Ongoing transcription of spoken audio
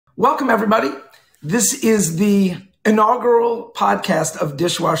Welcome, everybody. This is the inaugural podcast of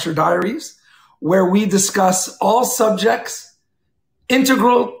Dishwasher Diaries, where we discuss all subjects,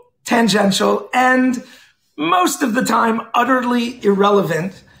 integral, tangential, and most of the time utterly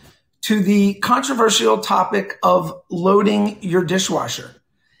irrelevant to the controversial topic of loading your dishwasher.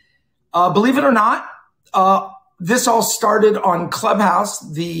 Believe it or not, this all started on Clubhouse,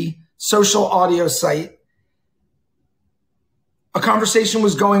 the social audio site. A conversation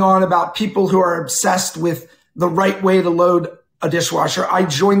was going on about people who are obsessed with the right way to load a dishwasher. I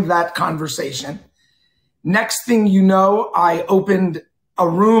joined that conversation. Next thing you know, I opened a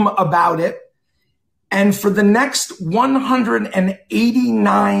room about it. And for the next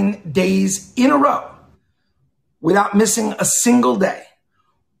 189 days in a row, without missing a single day,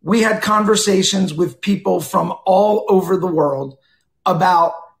 we had conversations with people from all over the world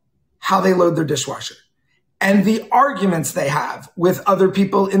about how they load their dishwasher and the arguments they have with other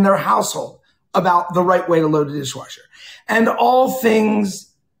people in their household about the right way to load a dishwasher, and all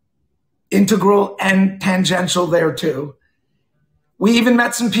things integral and tangential there too. We even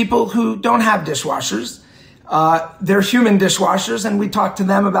met some people who don't have dishwashers. They're human dishwashers, and we talked to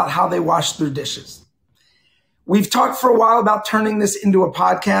them about how they wash their dishes. We've talked for a while about turning this into a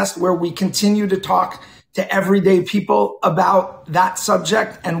podcast where we continue to talk to everyday people about that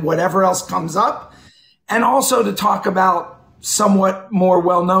subject and whatever else comes up, and also to talk about somewhat more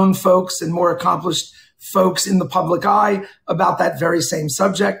well-known folks and more accomplished folks in the public eye about that very same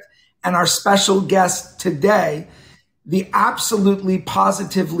subject. And our special guest today, the absolutely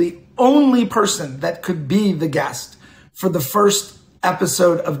positively only person that could be the guest for the first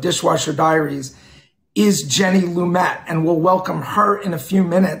episode of Dishwasher Diaries, is Jenny Lumet. And we'll welcome her in a few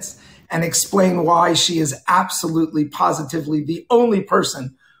minutes and explain why she is absolutely positively the only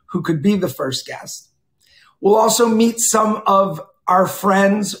person who could be the first guest. We'll also meet some of our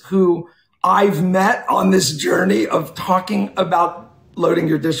friends who I've met on this journey of talking about loading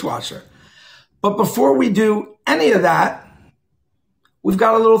your dishwasher. But before we do any of that, we've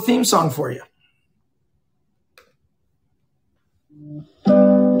got a little theme song for you.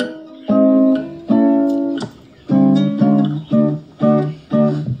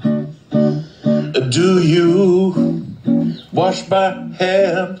 Do you wash by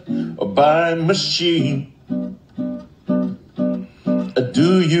hand or by machine?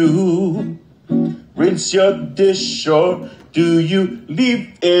 Do you rinse your dish or do you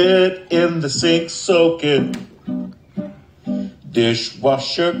leave it in the sink soaking?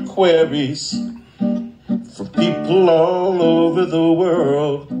 Dishwasher queries from people all over the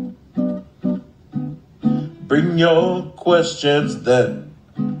world. Bring your questions then.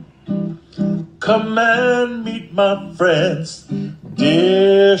 Come and meet my friends.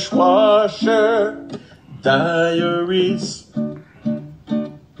 Dishwasher Diaries.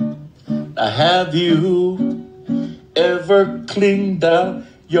 Have you ever cleaned out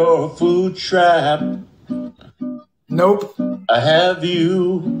your food trap? Nope. Have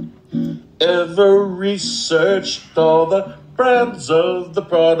you ever researched all the brands of the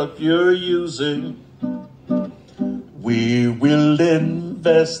product you're using? We will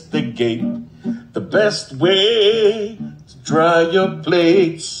investigate the best way to dry your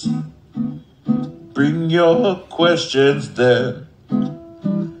plates. Bring your questions there.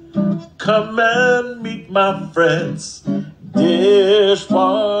 Come and meet my friends.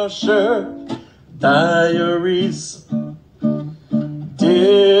 Dishwasher Diaries.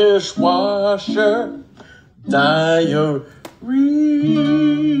 Dishwasher Diaries.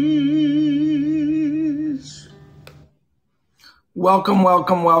 Welcome,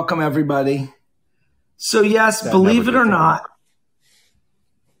 welcome, welcome, everybody. So yes, believe it or not,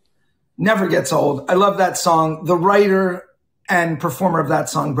 never gets old. I love that song. The writer and performer of that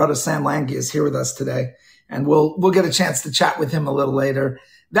song, Brother Sam Lange, is here with us today, and we'll get a chance to chat with him a little later.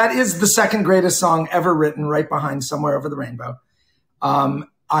 That is the second greatest song ever written, right behind Somewhere Over the Rainbow.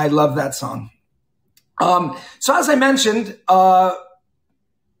 I love that song. So as I mentioned, I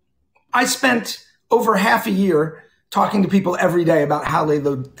spent over half a year talking to people every day about how they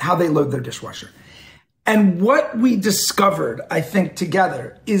load their dishwasher. And what we discovered, I think,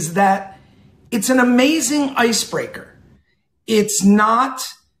 together is that it's an amazing icebreaker. It's not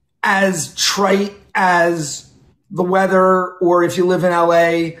as trite as the weather, or if you live in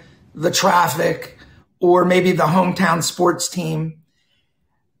LA, the traffic, or maybe the hometown sports team.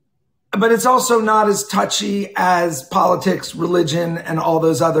 But it's also not as touchy as politics, religion, and all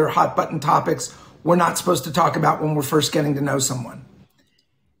those other hot button topics we're not supposed to talk about when we're first getting to know someone.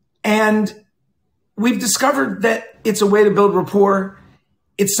 And we've discovered that it's a way to build rapport.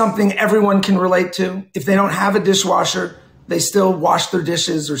 It's something everyone can relate to. If they don't have a dishwasher, They still wash their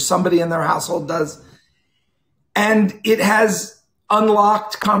dishes, or somebody in their household does. And it has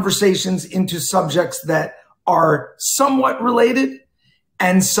unlocked conversations into subjects that are somewhat related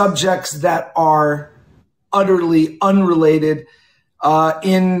and subjects that are utterly unrelated.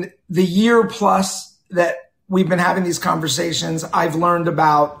 In the year plus that we've been having these conversations, I've learned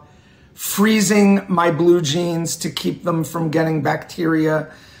about freezing my blue jeans to keep them from getting bacteria.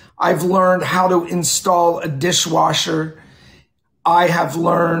 I've learned how to install a dishwasher. I have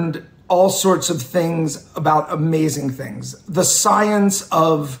learned all sorts of things about amazing things. The science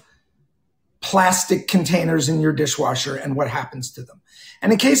of plastic containers in your dishwasher and what happens to them.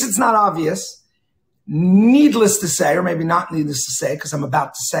 And in case it's not obvious, needless to say, or maybe not needless to say, because I'm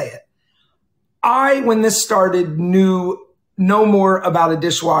about to say it, I, when this started, knew no more about a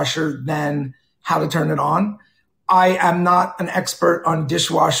dishwasher than how to turn it on. I am not an expert on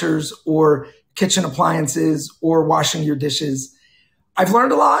dishwashers or kitchen appliances or washing your dishes. I've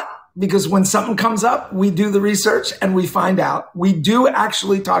learned a lot because when something comes up, we do the research and we find out. We do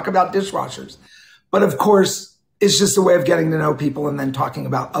actually talk about dishwashers. But of course, it's just a way of getting to know people and then talking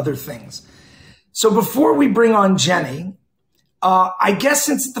about other things. So before we bring on Jenny, I guess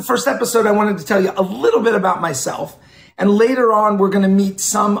since it's the first episode, I wanted to tell you a little bit about myself. And later on, we're going to meet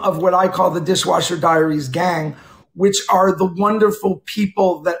some of what I call the Dishwasher Diaries gang, which are the wonderful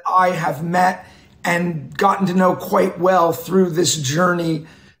people that I have met and gotten to know quite well through this journey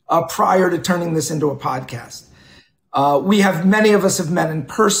prior to turning this into a podcast. Many of us have met in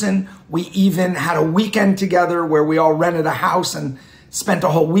person. We even had a weekend together where we all rented a house and spent a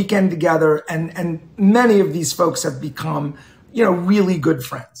whole weekend together. And many of these folks have become, really good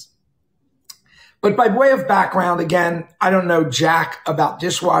friends. But by way of background, again, I don't know jack about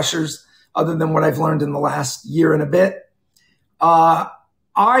dishwashers other than what I've learned in the last year and a bit. I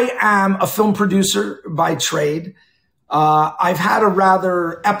am a film producer by trade. I've had a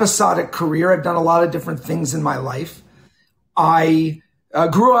rather episodic career. I've done a lot of different things in my life. I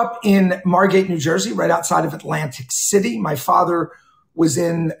grew up in Margate, New Jersey, right outside of Atlantic City. My father was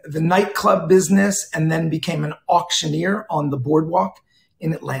in the nightclub business and then became an auctioneer on the boardwalk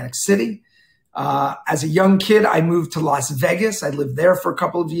in Atlantic City. As a young kid, I moved to Las Vegas. I lived there for a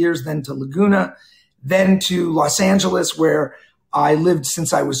couple of years, then to Laguna, then to Los Angeles, where I lived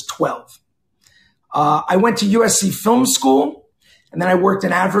since I was 12. I went to USC Film School, and then I worked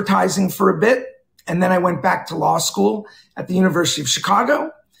in advertising for a bit, and then I went back to law school at the University of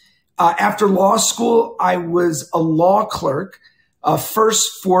Chicago. After law school, I was a law clerk,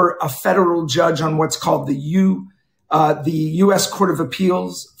 first for a federal judge on what's called the U.S. Court of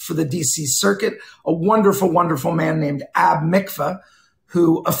Appeals for the D.C. Circuit, a wonderful, wonderful man named Ab Mikva,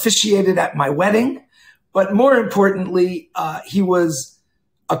 who officiated at my wedding. But more importantly, he was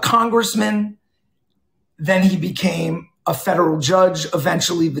a congressman. Then he became a federal judge,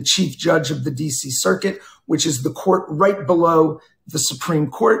 eventually the chief judge of the D.C. Circuit, which is the court right below the Supreme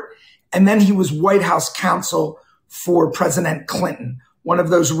Court. And then he was White House counsel for President Clinton, one of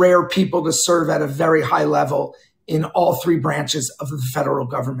those rare people to serve at a very high level in all three branches of the federal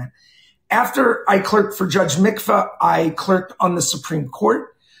government. After I clerked for Judge Mikva, I clerked on the Supreme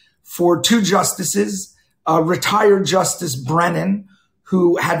Court for two justices, retired Justice Brennan,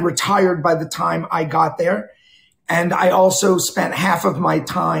 who had retired by the time I got there. And I also spent half of my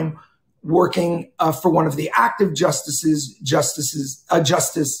time working for one of the active justices,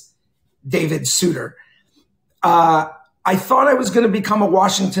 Justice David Souter. I thought I was going to become a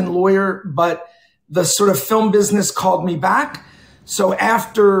Washington lawyer, but the sort of film business called me back. So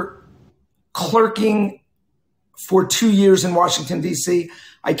after clerking for 2 years in Washington, D.C.,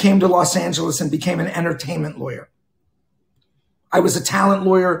 I came to Los Angeles and became an entertainment lawyer. I was a talent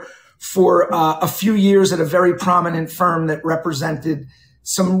lawyer for a few years at a very prominent firm that represented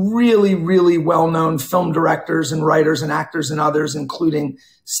some really, really well-known film directors and writers and actors and others, including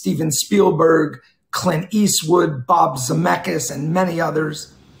Steven Spielberg, Clint Eastwood, Bob Zemeckis, and many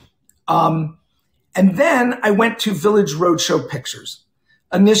others. And then I went to Village Roadshow Pictures.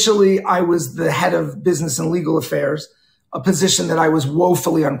 Initially, I was the head of business and legal affairs, a position that I was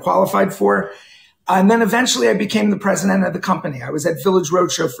woefully unqualified for. And then eventually I became the president of the company. I was at Village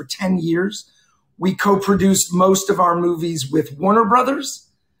Roadshow for 10 years. We co-produced most of our movies with Warner Brothers.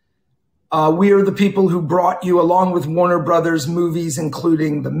 We are the people who brought you, along with Warner Brothers, movies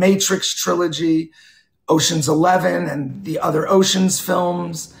including the Matrix trilogy, Ocean's 11 and the other Oceans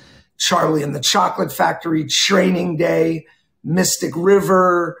films, Charlie and the Chocolate Factory, Training Day, Mystic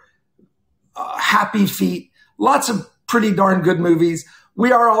River, Happy Feet, lots of pretty darn good movies.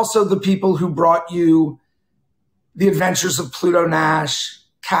 We are also the people who brought you The Adventures of Pluto Nash,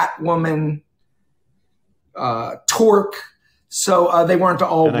 Catwoman, Torque, So they weren't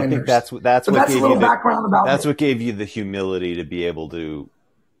all winners. I think that's a little background about that's what gave you the humility to be able to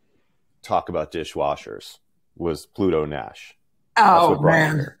talk about dishwashers was Pluto Nash. Oh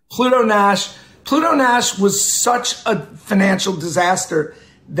man, Pluto Nash was such a financial disaster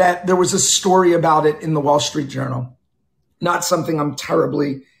that there was a story about it in the Wall Street Journal. Not something I'm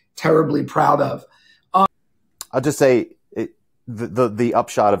terribly, terribly proud of. I'll just say the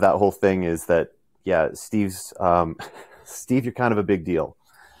upshot of that whole thing is that, yeah, Steve, you're kind of a big deal.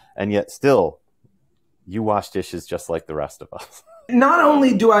 And yet still, you wash dishes just like the rest of us. Not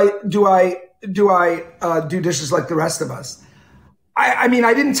only do I do dishes like the rest of us, I mean,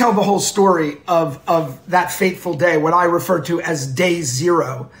 I didn't tell the whole story of that fateful day, what I refer to as day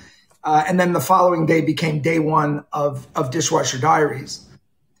 0. And then the following day became day 1 of Dishwasher Diaries.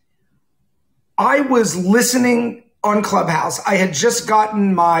 I was listening on Clubhouse. I had just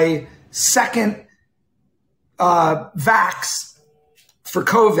gotten my second vax for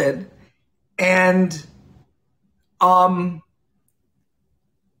COVID. And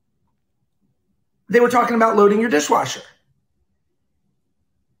they were talking about loading your dishwasher.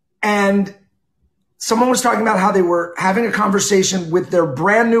 And someone was talking about how they were having a conversation with their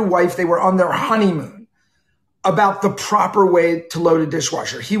brand new wife. They were on their honeymoon about the proper way to load a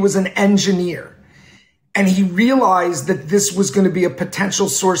dishwasher. He was an engineer, and he realized that this was going to be a potential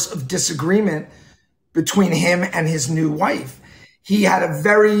source of disagreement between him and his new wife. He had a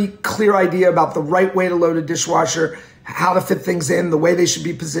very clear idea about the right way to load a dishwasher, how to fit things in, the way they should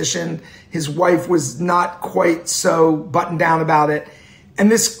be positioned. His wife was not quite so buttoned down about it. And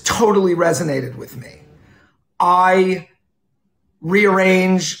this totally resonated with me. I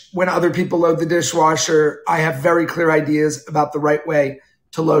rearrange when other people load the dishwasher. I have very clear ideas about the right way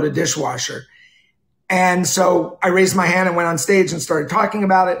to load a dishwasher. And so I raised my hand and went on stage and started talking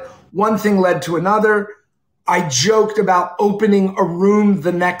about it. One thing led to another. I joked about opening a room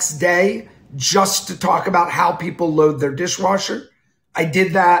the next day just to talk about how people load their dishwasher. I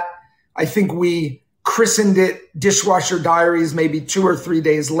did that. I think we christened it Dishwasher Diaries maybe 2 or 3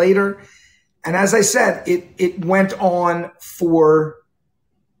 days later. And as I said, it went on for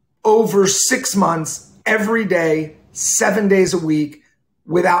over 6 months, every day, 7 days a week,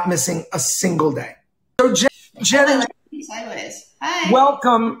 without missing a single day. So Jenny, sideways. Hi.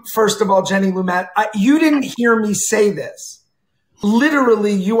 Welcome, first of all, Jenny Lumet. You didn't hear me say this.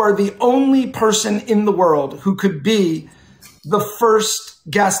 Literally, you are the only person in the world who could be the first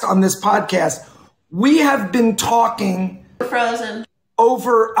guest on this podcast. We have been talking Frozen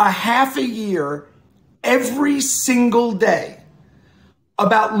over a half a year, every single day,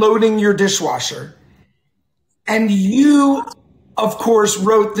 about loading your dishwasher. And you, of course,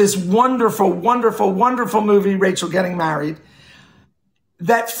 wrote this wonderful, wonderful, wonderful movie, Rachel Getting Married,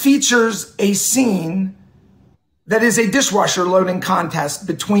 that features a scene that is a dishwasher loading contest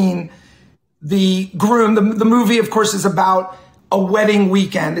between the groom. The movie, of course, is about a wedding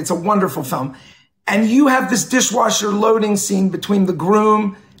weekend. It's a wonderful film. And you have this dishwasher loading scene between the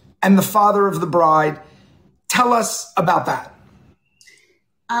groom and the father of the bride. Tell us about that.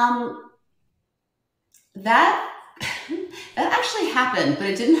 That actually happened, but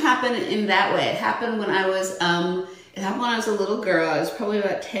it didn't happen in that way. It happened when I was a little girl. I was probably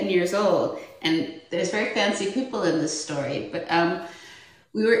about 10 years old. And there's very fancy people in this story. But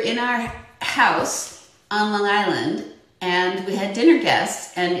we were in our house on Long Island, and we had dinner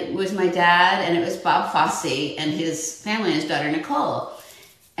guests, and it was my dad, and it was Bob Fosse and his family and his daughter, Nicole.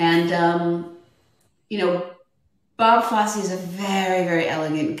 And, Bob Fosse is a very, very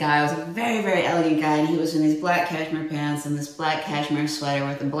elegant guy. Was a very, very elegant guy, and he was in these black cashmere pants and this black cashmere sweater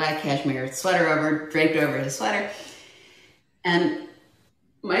with a black cashmere sweater draped over his sweater. And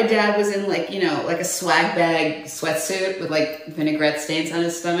my dad was in like a swag bag sweatsuit with like vinaigrette stains on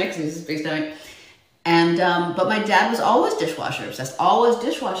his stomach, because he has this big stomach. And, but my dad was always dishwasher obsessed.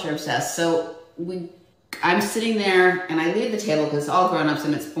 So I'm sitting there, and I leave the table because it's all grown-ups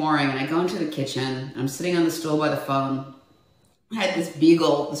and it's boring, and I go into the kitchen. I'm sitting on the stool by the phone. I had this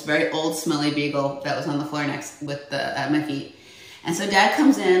beagle, this very old smelly beagle that was on the floor next at my feet. And so Dad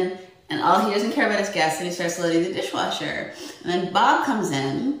comes in, and he doesn't care about his guests, and he starts loading the dishwasher. And then Bob comes in,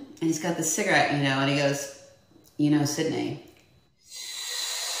 and he's got the cigarette, and he goes, Sidney,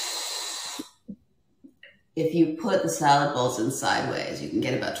 if you put the salad bowls in sideways, you can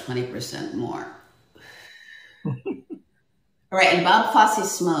get about 20% more. Right, and Bob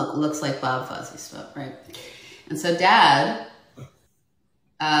Fosse's smoke looks like Bob Fosse's smoke, right? And so Dad,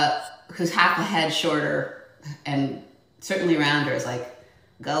 who's half a head shorter and certainly rounder, is like,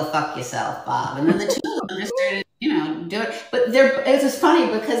 go fuck yourself, Bob. And then the two of them just started, do it. But it was just funny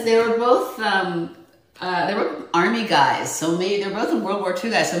because they were both They were both Army guys, so maybe they're both in World War II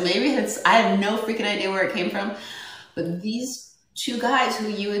guys. So maybe I have no freaking idea where it came from. But these two guys who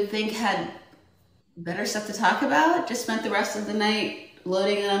you would think had better stuff to talk about just spent the rest of the night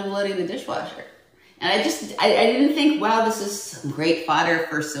loading and unloading the dishwasher. And I didn't think, wow, this is some great fodder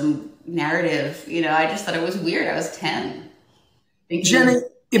for some narrative. You know, I just thought it was weird. I was 10. Jenny,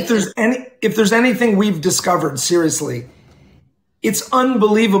 if there's anything we've discovered, seriously, it's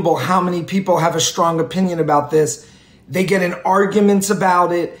unbelievable how many people have a strong opinion about this. They get in arguments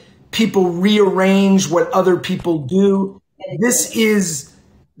about it. People rearrange what other people do. This is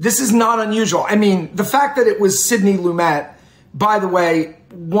not unusual. I mean, the fact that it was Sidney Lumet, by the way,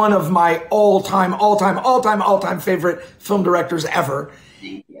 one of my all-time favorite film directors ever,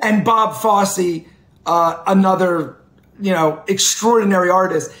 and Bob Fosse, another, extraordinary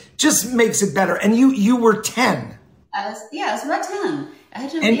artist, just makes it better. And you were 10. I was about 10.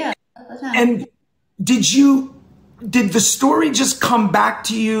 About 10. And did the story just come back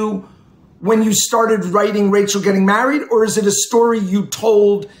to you when you started writing Rachel Getting Married, or is it a story you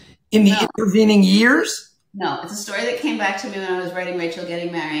told in the intervening years? No, it's a story that came back to me when I was writing Rachel Getting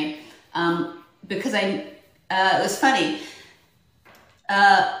Married, because it was funny.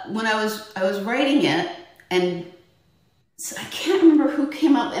 When I was writing it, and I can't remember who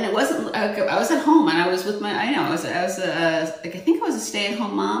came up, and it wasn't. I was at home, and I was with I think I was a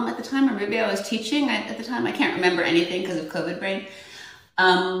stay-at-home mom at the time, or maybe I was teaching at the time. I can't remember anything because of COVID brain.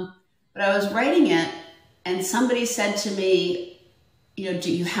 But I was writing it, and somebody said to me,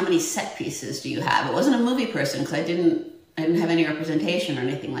 how many set pieces do you have? It wasn't a movie person, because I didn't have any representation or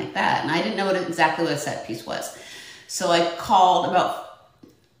anything like that, and I didn't know exactly what a set piece was. So I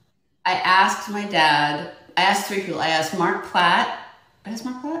asked my dad. I asked 3 people. I asked Mark Platt. Did I ask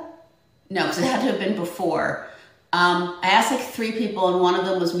Mark Platt? No, because it had to have been before. I asked like 3 people, and one of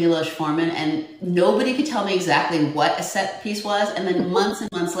them was Milos Forman, and nobody could tell me exactly what a set piece was. And then months and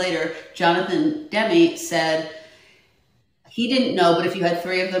months later, Jonathan Demme said he didn't know, but if you had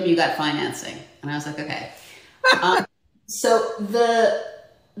 3 of them, you got financing. And I was like, okay. So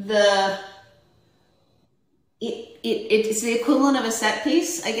it's the equivalent of a set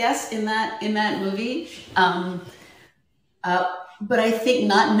piece, I guess, in that movie. But I think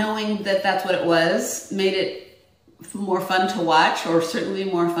not knowing that that's what it was made it more fun to watch, or certainly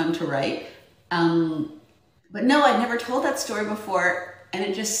more fun to write. But no, I'd never told that story before, and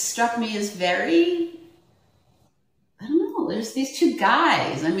it just struck me as very, I don't know, there's these 2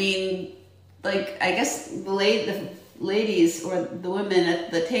 guys. I mean, like, I guess the ladies or the women at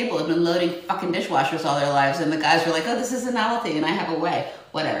the table have been loading fucking dishwashers all their lives, and the guys were like, oh, this is a novelty and I have a way,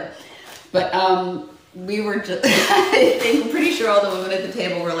 whatever. But we were just, I think, I'm pretty sure all the women at the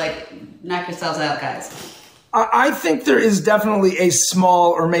table were like, knock yourselves out, guys. I think there is definitely a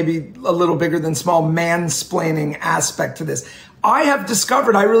small, or maybe a little bigger than small, mansplaining aspect to this. I have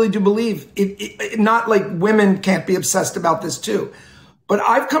discovered, I really do believe, it not like women can't be obsessed about this too, but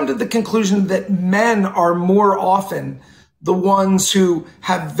I've come to the conclusion that men are more often the ones who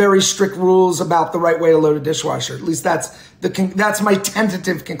have very strict rules about the right way to load a dishwasher. At least that's my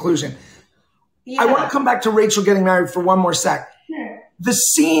tentative conclusion. Yeah. I want to come back to Rachel Getting Married for one more sec. Sure. The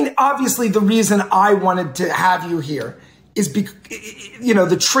scene, obviously the reason I wanted to have you here is because,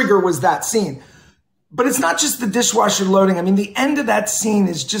 the trigger was that scene. But it's not just the dishwasher loading. I mean, the end of that scene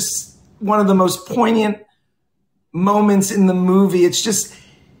is just one of the most poignant moments in the movie. It's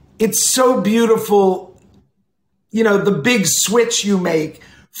so beautiful. The big switch you make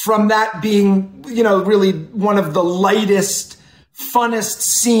from that being, really one of the lightest, funnest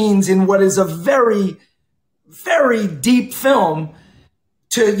scenes in what is a very, very deep film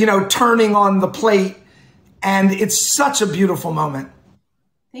to, turning on the plate. And it's such a beautiful moment.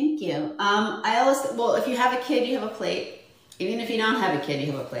 Thank you. If you have a kid, you have a plate. Even if you don't have a kid,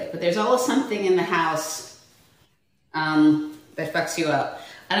 you have a plate. But there's always something in the house that fucks you up.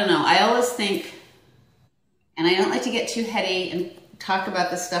 I don't know. I always think, and I don't like to get too heady and talk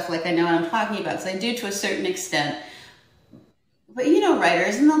about this stuff like I know what I'm talking about, because I do to a certain extent. But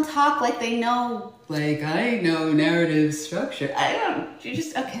writers, and they'll talk like they know, like, I know narrative structure. I don't. You're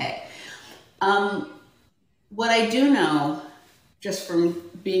just, okay. What I do know, just from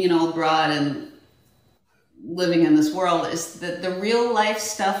being an old broad and living in this world, is that the real life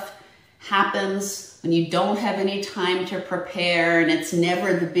stuff happens when you don't have any time to prepare, and it's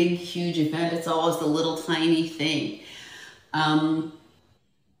never the big, huge event. It's always the little tiny thing. And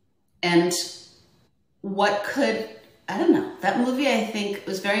what could, I don't know, that movie, I think,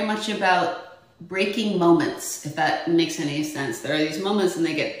 was very much about breaking moments, if that makes any sense. There are these moments and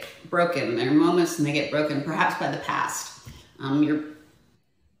they get broken. There are moments and they get broken, perhaps by the past.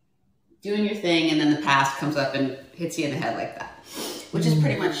 doing your thing, and then the past comes up and hits you in the head like that, which is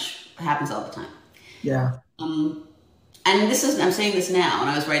pretty much happens all the time. Yeah. And I'm saying this now. When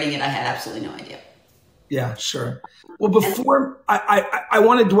I was writing it, I had absolutely no idea. Yeah, sure. Well, before I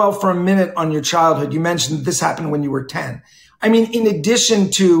want to dwell for a minute on your childhood. You mentioned this happened when you were 10. I mean, in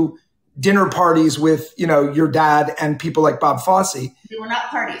addition to dinner parties with, your dad and people like Bob Fosse. They were not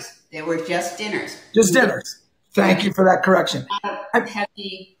parties. They were just dinners. Just dinners. Thank you for that correction.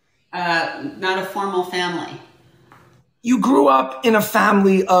 Not a formal family. You grew up in a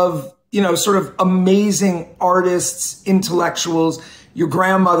family of, sort of amazing artists, intellectuals. Your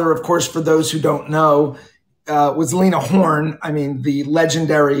grandmother, of course, for those who don't know, was Lena Horne. I mean, the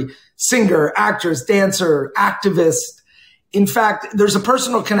legendary singer, actress, dancer, activist. In fact, there's a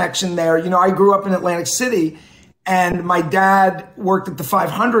personal connection there. I grew up in Atlantic City, and my dad worked at the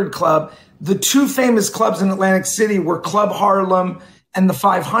 500 Club. The two famous clubs in Atlantic City were Club Harlem and the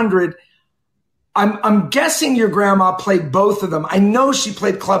 500. I'm guessing your grandma played both of them. I know she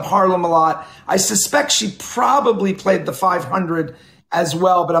played Club Harlem a lot. I suspect she probably played the 500 as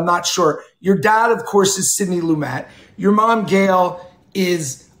well, but I'm not sure. Your dad, of course, is Sidney Lumet. Your mom, Gail,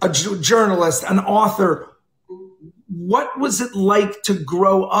 is a journalist, an author. What was it like to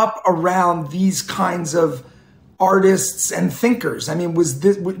grow up around these kinds of artists and thinkers? I mean,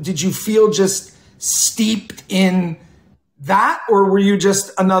 did you feel just steeped in that, or were you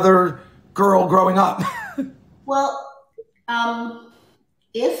just another girl growing up? Well, hold on.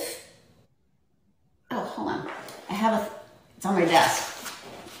 It's on my desk.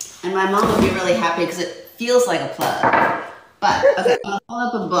 And my mom would be really happy because it feels like a plug. But, okay, I'll pull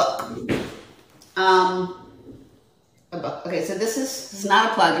up a book. Okay, so this is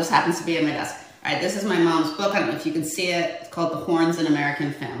not a plug, just happens to be in my desk. All right, this is my mom's book. I don't know if you can see it. It's called The Hornes: An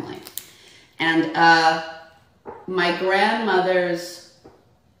American Family. And my grandmother's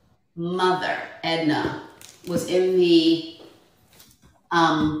mother, Edna, was in the,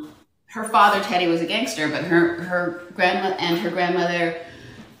 her father, Teddy, was a gangster, but her grandma and her grandmother,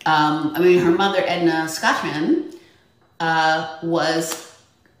 her mother, Edna Scotchman, was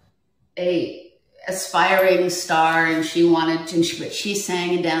a aspiring star, and she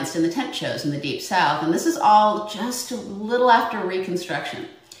sang and danced in the tent shows in the Deep South. And this is all just a little after Reconstruction.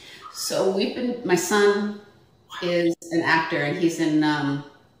 So my son is an actor, and he's in The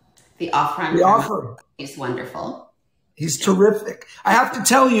Off-Run. The Offer. He's wonderful. He's terrific. I have to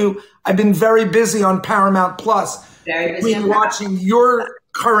tell you, I've been very busy on Paramount Plus. Very busy. Between watching your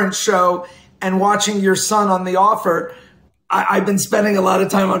current show and watching your son on The Offer, I've been spending a lot of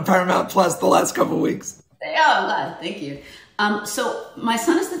time on Paramount Plus the last couple of weeks. Oh, I'm glad. Thank you. So my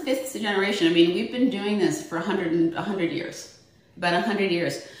son is the fifth generation. I mean, we've been doing this for 100 years, about 100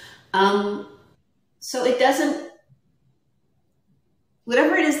 years. So it doesn't,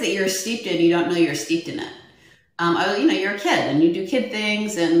 whatever it is that you're steeped in, you don't know you're steeped in it. You're a kid and you do kid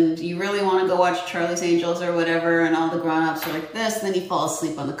things, and you really want to go watch Charlie's Angels or whatever, and all the grown-ups are like this, and then you fall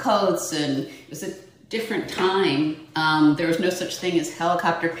asleep on the coats, and it was a different time. There was no such thing as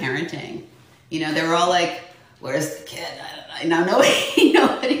helicopter parenting. They were all like, where's the kid? I don't know.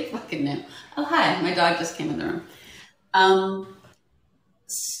 Nobody fucking knew. Oh, hi. My dog just came in the room.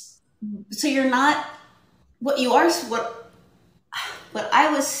 So you're not what you are, what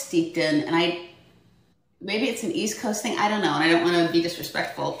I was steeped in, and maybe it's an East Coast thing. I don't know. And I don't want to be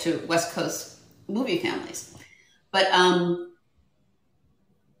disrespectful to West Coast movie families, but,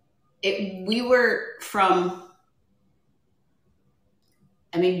 we were from,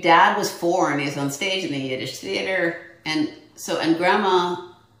 Dad was 4 and he was on stage in the Yiddish theater. And Grandma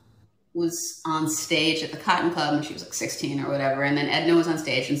was on stage at the Cotton Club when she was like 16 or whatever. And then Edna was on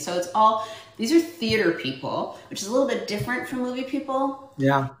stage. And so these are theater people, which is a little bit different from movie people.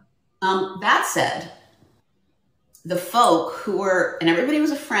 Yeah. That said, the folk and everybody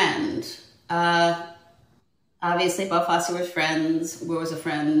was a friend. Obviously, Bob Fosse was a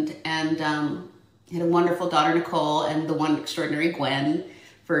friend, and he had a wonderful daughter, Nicole, and the one extraordinary Gwen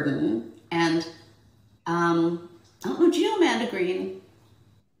Verdon. And I don't know, do you know Amanda Green?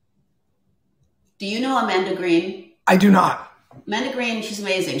 Do you know Amanda Green? I do not. Amanda Green, she's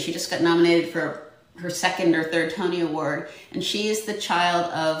amazing. She just got nominated for her 2nd or 3rd Tony Award, and she is the child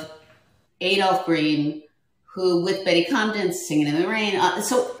of Adolph Green, who, with Betty Comden, Singing in the Rain.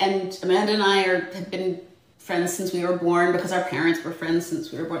 And Amanda and I have been friends since we were born, because our parents were friends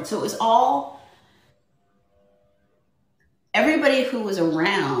since we were born. So it was all, everybody who was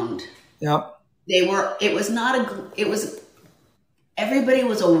around. Yep. Everybody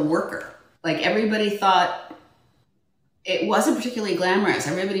was a worker. Like, everybody thought it wasn't particularly glamorous.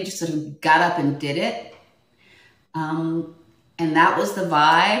 Everybody just sort of got up and did it. And that was the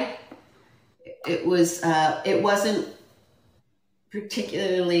vibe. It was, it wasn't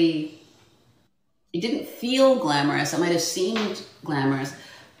particularly, it didn't feel glamorous. It might have seemed glamorous,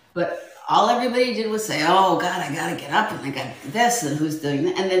 but all everybody did was say, "Oh God, I gotta get up and I got this and who's doing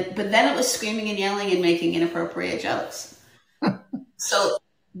that," and then, but then it was screaming and yelling and making inappropriate jokes. So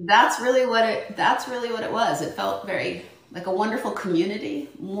that's really what it was. It felt very like a wonderful community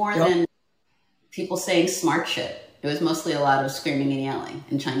more than people saying smart shit. It was mostly a lot of screaming and yelling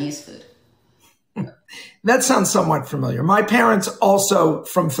and Chinese food. That sounds somewhat familiar. My parents also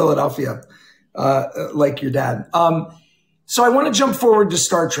from Philadelphia, like your dad. So I want to jump forward to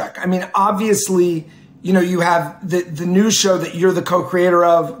Star Trek. I mean, obviously, you know, you have the new show that you're the co-creator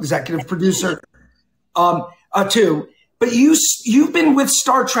of, executive producer, too. But you've been with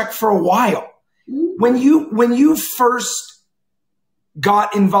Star Trek for a while. When you first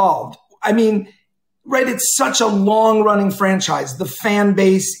got involved, I mean, right, it's such a long-running franchise. The fan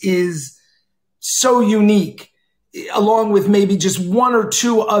base is so unique, along with maybe just one or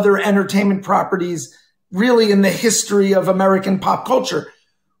two other entertainment properties really in the history of American pop culture.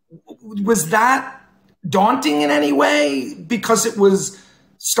 Was that daunting in any way because it was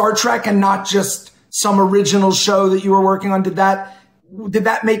Star Trek and not just some original show that you were working on? Did that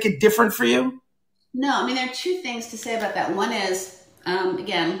make it different for you? No, I mean, there are two things to say about that. One is,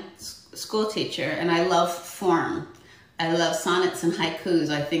 again, school teacher, and I love form. I love sonnets and haikus.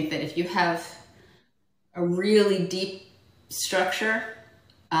 I think that if you have a really deep structure,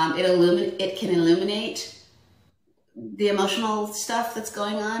 it can illuminate the emotional stuff that's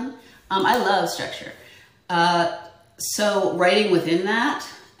going on. I love structure. So writing within that,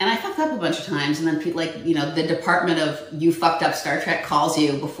 and I fucked up a bunch of times, and then people, like, you know, the department of "you fucked up Star Trek" calls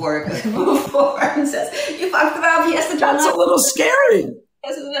you before and says, "You fucked it up." He has to. That's a little scary.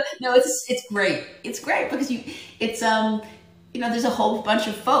 No, it's great. It's great because you know, there's a whole bunch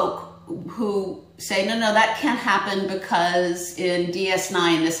of folk who say, no, that can't happen because in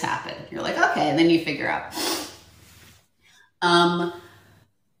DS9 this happened. You're like, okay, and then you figure out.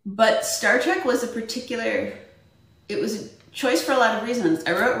 But Star Trek was it was a choice for a lot of reasons.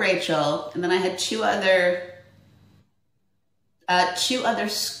 I wrote Rachel, and then I had two other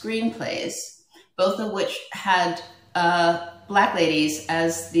screenplays, both of which had black ladies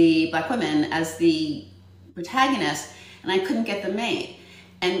black women as the protagonist, and I couldn't get them made.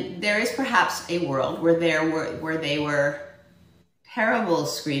 And there is perhaps a world where they were terrible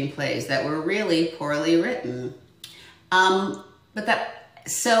screenplays that were really poorly written.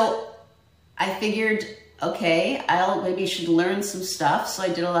 So I figured, okay, maybe should learn some stuff. So I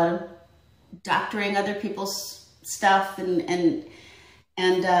did a lot of doctoring other people's stuff, and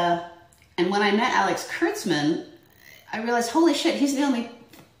when I met Alex Kurtzman, I realized, holy shit, he's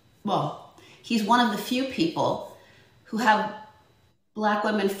one of the few people who have black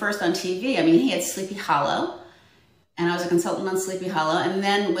women first on TV. I mean, he had Sleepy Hollow, and I was a consultant on Sleepy Hollow. And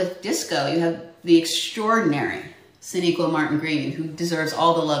then with Disco, you have the extraordinary Sonequa Martin Green, who deserves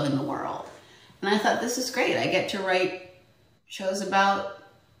all the love in the world. And I thought, this is great. I get to write shows about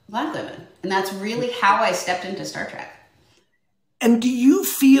black women. And that's really how I stepped into Star Trek. And do you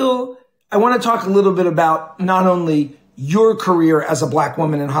feel, I want to talk a little bit about not only your career as a black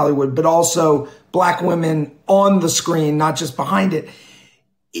woman in Hollywood, but also black women on the screen, not just behind it.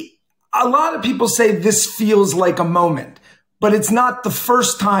 A lot of people say this feels like a moment, but it's not the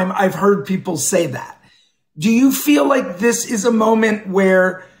first time I've heard people say that. Do you feel like this is a moment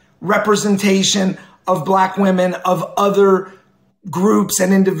where representation of black women, of other groups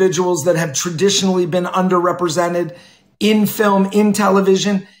and individuals that have traditionally been underrepresented in film, in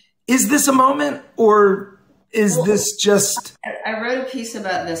television, is this a moment, or is this just... I wrote a piece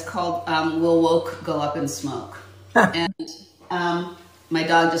about this called Will Woke Go Up in Smoke? And my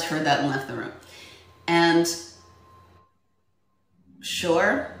dog just heard that and left the room. And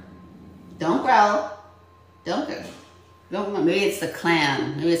sure, don't growl. Don't go. Maybe it's the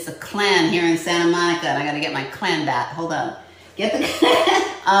Klan. Maybe it's the Klan here in Santa Monica, and I got to get my Klan bat. Hold on. Get the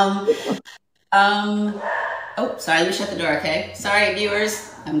oh, sorry. Let me shut the door, okay? Sorry,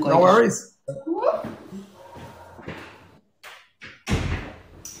 viewers. I'm going. No worries.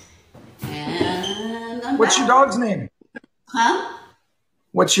 And what's your dog's name? Huh?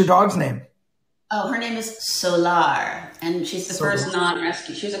 What's your dog's name? Oh, her name is Solar, and she's the first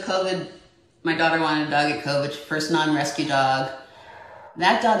non-rescue. She was a COVID. My daughter wanted a dog at COVID. First non-rescue dog.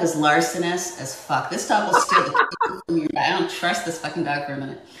 That dog is larcenous as fuck. This dog will steal the from your bag. I don't trust this fucking dog for a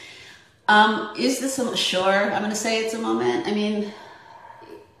minute. Is this sure? I'm going to say it's a moment. I mean,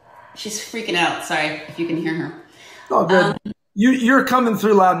 she's freaking out. Sorry if you can hear her. Oh, good. You're coming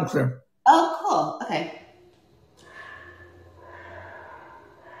through loud and clear. Oh, cool. Okay.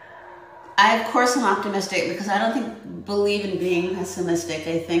 I, of course, am optimistic because I don't believe in being pessimistic.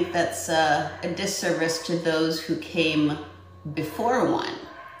 I think that's a disservice to those who came before one.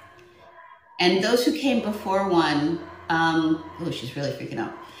 And those who came before one, oh, she's really freaking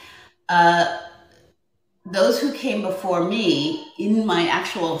out. Those who came before me in my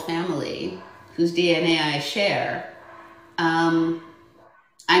actual family, whose DNA I share, I'm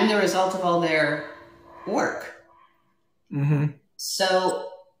the result of all their work. Mm-hmm. So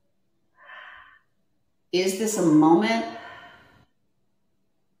is this a moment?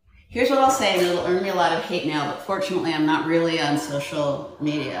 Here's what I'll say, and it'll earn me a lot of hate now, but fortunately I'm not really on social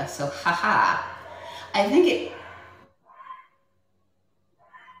media, so haha. I think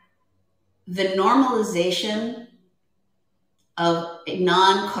the normalization of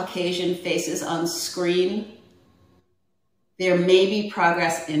non-Caucasian faces on screen, there may be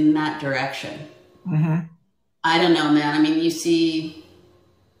progress in that direction. Mm-hmm. I don't know, man. I mean, you see,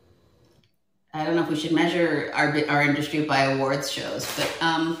 I don't know if we should measure our industry by awards shows, but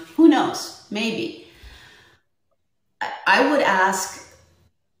who knows? Maybe. I would ask,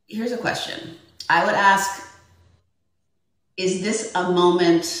 here's a question. I would ask, is this a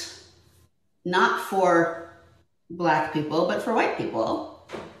moment not for Black people, but for white people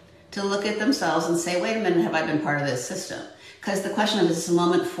to look at themselves and say, wait a minute, have I been part of this system? Because the question of, is this a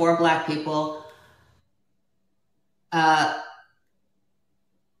moment for Black people?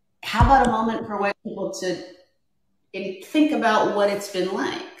 How about a moment for white people to think about what it's been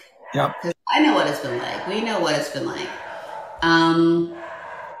like? Yeah. Because I know what it's been like. We know what it's been like.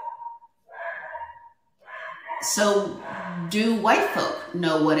 So do white folk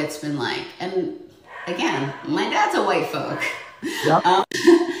know what it's been like? And again, my dad's a white folk. Yep.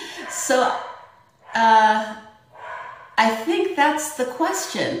 So I think that's the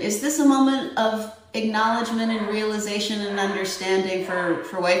question. Is this a moment of acknowledgement and realization and understanding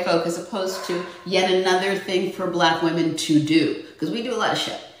for white folk as opposed to yet another thing for Black women to do? Because we do a lot of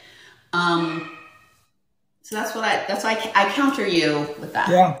shit. So that's why I counter you with that.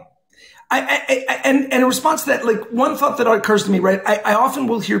 Yeah. And in response to that, like one thought that occurs to me, right? I often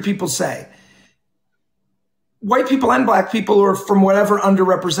will hear people say, white people and Black people or from whatever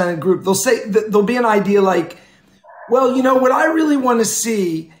underrepresented group, they'll say, there'll be an idea like, well, you know, what I really want to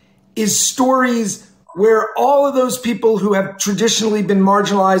see is stories where all of those people who have traditionally been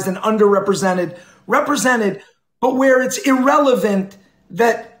marginalized and underrepresented, represented, but where it's irrelevant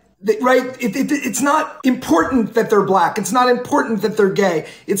that right? It's not important that they're Black. It's not important that they're gay.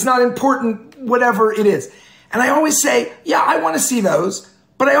 It's not important, whatever it is. And I always say, yeah, I want to see those,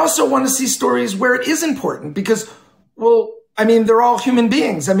 but I also want to see stories where it is important because, well, I mean, they're all human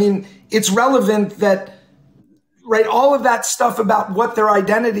beings. I mean, it's relevant that, right, all of that stuff about what their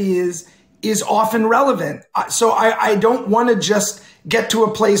identity is often relevant. So I don't want to just get to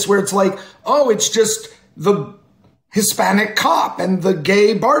a place where it's like, oh, it's just the Hispanic cop and the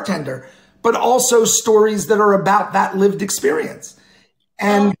gay bartender, but also stories that are about that lived experience.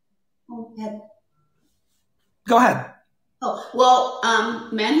 And go ahead. Oh, well,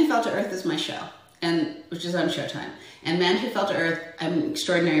 Man Who Fell to Earth is my show, and which is on Showtime. And Man Who Fell to Earth, I'm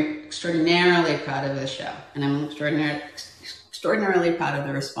extraordinarily proud of this show, and I'm extraordinarily proud of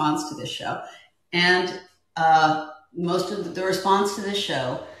the response to this show. And most of the response to this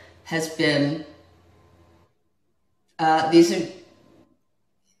show has been,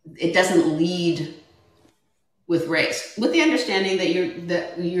 it doesn't lead with race, with the understanding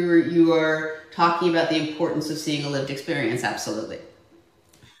that you are talking about the importance of seeing a lived experience, absolutely.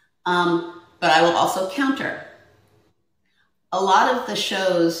 But I will also counter. A lot of the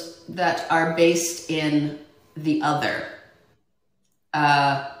shows that are based in the other,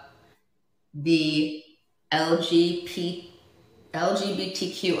 the LGBTQIA,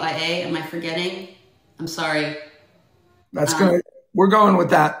 am I forgetting? I'm sorry. That's good. We're going with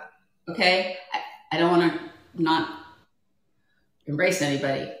that. Okay. I don't want to not embrace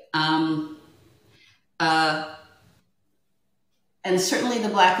anybody. And certainly the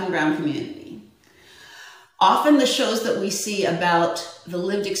Black and brown community. Often the shows that we see about the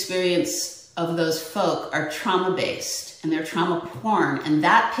lived experience of those folk are trauma-based and they're trauma porn, and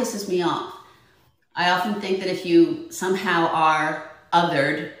that pisses me off. I often think that if you somehow are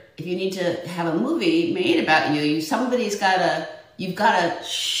othered, if you need to have a movie made about you, you've got to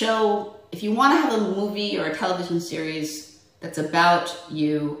show, if you want to have a movie or a television series that's about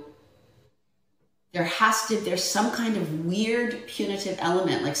you, there's some kind of weird punitive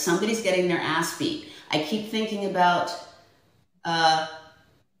element, like somebody's getting their ass beat. I keep thinking about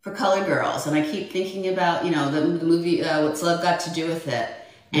For Colored Girls, and I keep thinking about, you know, the movie What's Love Got to Do with It,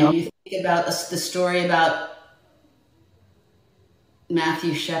 and you think about the story about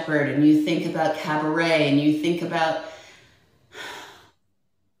Matthew Shepard, and you think about Cabaret, and you think about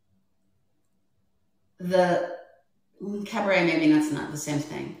the Cabaret, maybe that's not the same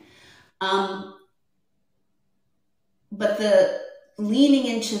thing. But the leaning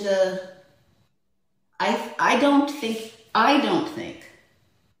into the, I don't think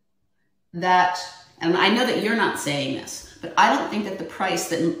that, and I know that you're not saying this, but I don't think that the price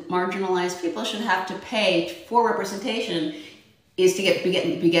that marginalized people should have to pay for representation is to be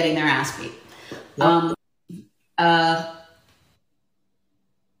getting their ass beat. Yep.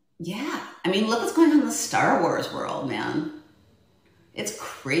 Yeah, I mean, look what's going on in the Star Wars world, man. It's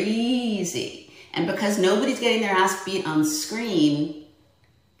crazy. And because nobody's getting their ass beat on screen,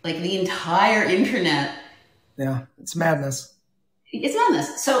 like the entire internet. Yeah, it's madness. It's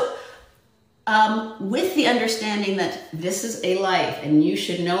madness. So with the understanding that this is a life and you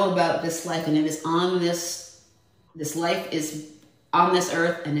should know about this life, and it is on this life is on this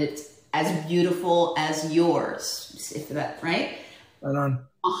earth and it's as beautiful as yours, if that, right? Right on.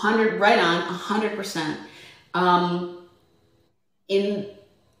 100%. In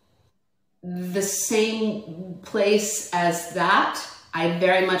the same place as that, I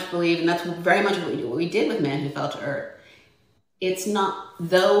very much believe, and that's very much what we did with Man Who Fell to Earth. It's not,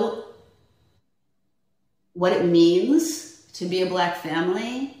 though, what it means to be a Black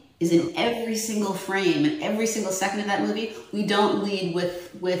family is in every single frame and every single second of that movie. We don't lead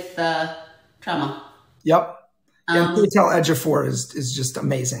with trauma. Yep. Yeah, Patel Ejiofor is just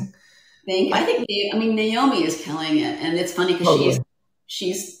amazing. I think Naomi is killing it, and it's funny because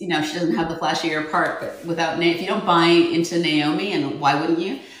she's she doesn't have the flashier part, but without if you don't buy into Naomi, and why wouldn't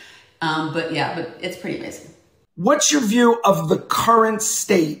you? But it's pretty amazing. What's your view of the current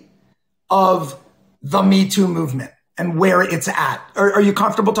state of the Me Too movement and where it's at? Are you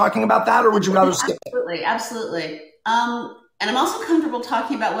comfortable talking about that, or would you rather skip it? Absolutely. And I'm also comfortable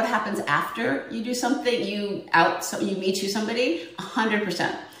talking about what happens after you do something, you Me Too somebody,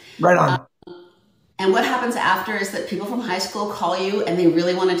 100%. Right on. And what happens after is that people from high school call you and they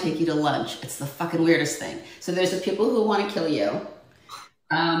really want to take you to lunch. It's the fucking weirdest thing. So there's the people who want to kill you.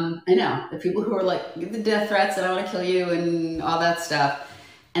 I know, the people who are like, give the death threats and I want to kill you and all that stuff.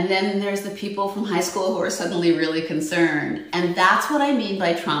 And then there's the people from high school who are suddenly really concerned. And that's what I mean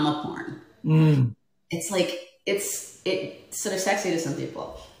by trauma porn. It's like, it's sort of sexy to some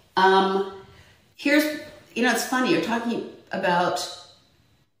people. It's funny, you're talking about,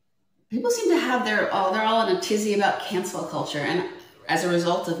 people seem to have they're all in a tizzy about cancel culture, and as a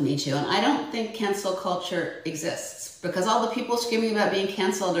result of Me Too. And I don't think cancel culture exists, because all the people screaming about being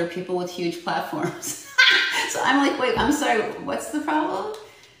canceled are people with huge platforms. So I'm like, wait, I'm sorry, what's the problem?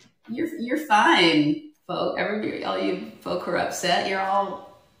 You're fine, folk. All you folk who are upset, you're all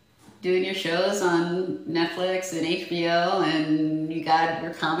doing your shows on Netflix and HBO, and you got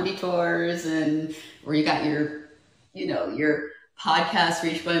your comedy tours, or you got your podcast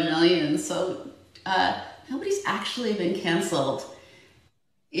reached by millions. So nobody's actually been canceled.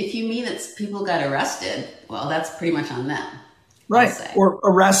 If you mean that people got arrested, well, that's pretty much on them. Right. Or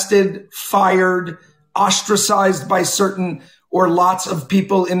arrested, fired, ostracized by certain or lots of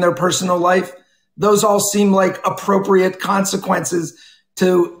people in their personal life. Those all seem like appropriate consequences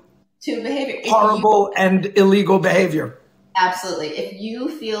to behavior, horrible and illegal behavior. Absolutely. If you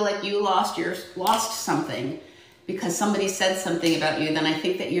feel like you lost something because somebody said something about you, then I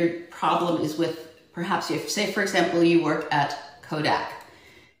think that your problem is with, perhaps, say, for example, you work at Kodak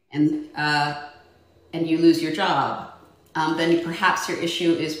and you lose your job, then perhaps your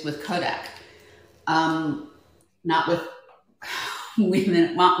issue is with Kodak, not with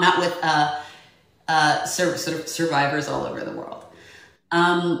women, not with sort of survivors all over the world.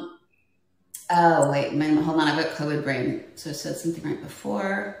 Oh, wait, hold on. I've got COVID brain. So I said something right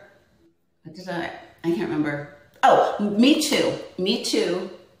before. What did I can't remember. Oh, Me Too. Me Too,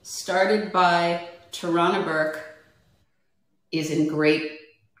 started by Tarana Burke, is in great,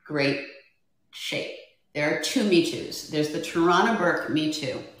 great shape. There are two Me Too's. There's the Tarana Burke Me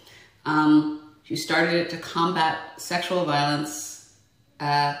Too. She started it to combat sexual violence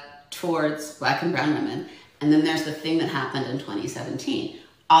towards Black and brown women. And then there's the thing that happened in 2017,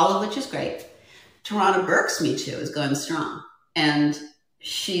 all of which is great. Tarana Burke's Me Too is going strong, and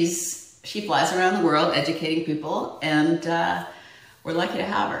she flies around the world educating people, and we're lucky to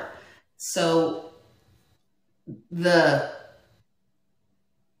have her. So the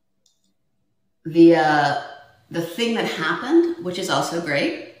thing that happened, which is also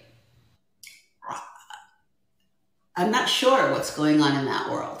great, I'm not sure what's going on in that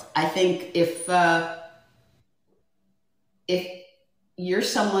world. I think if you're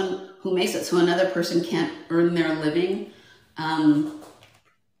someone who makes it so another person can't earn their living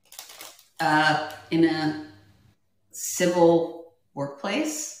in a civil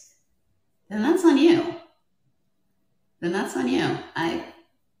workplace, then that's on you. Then that's on you. I'm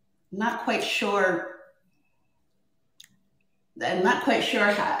not quite sure. I'm not quite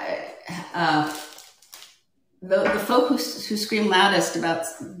sure how. The folk who scream loudest about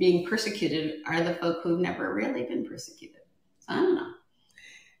being persecuted are the folk who've never really been persecuted. So I don't know.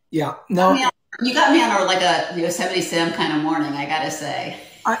 Yeah, no. You got me on like a Yosemite Sam kind of morning, I gotta say.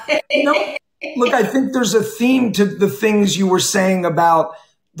 Look, I think there's a theme to the things you were saying about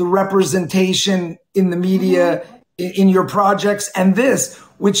the representation in the media, in your projects, and this,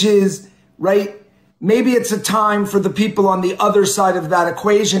 which is, right, maybe it's a time for the people on the other side of that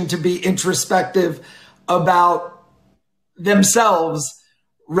equation to be introspective about themselves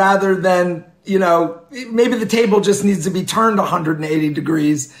rather than, maybe the table just needs to be turned 180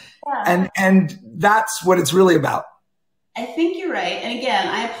 degrees. Yeah. And that's what it's really about. I think you're right. And again,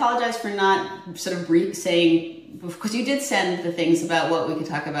 I apologize for not sort of saying, because you did send the things about what we could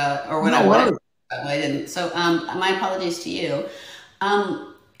talk about or what I didn't. So my apologies to you.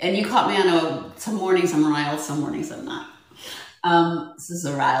 And you caught me on some mornings I'm riled, some mornings I'm not. This is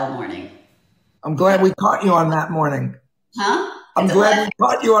a riled morning. I'm glad we caught you on that morning. Huh? I'm glad we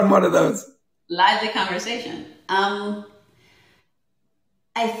caught you on one of those. Lively conversation. I've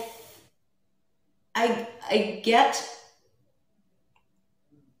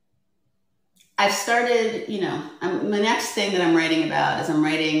started, the next thing that I'm writing about is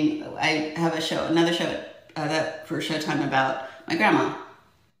I have another show that for Showtime about my grandma.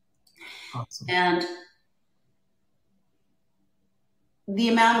 Awesome. And the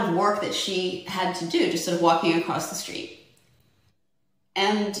amount of work that she had to do, just sort of walking across the street.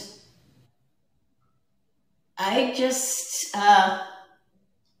 And I just,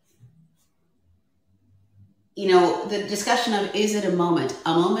 the discussion of, is it a moment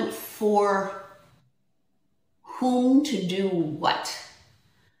for whom to do what?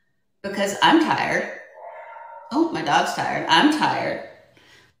 Because I'm tired. Oh, my dog's tired. I'm tired.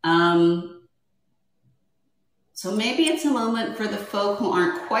 So maybe it's a moment for the folk who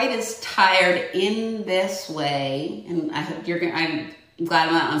aren't quite as tired in this way. And I'm glad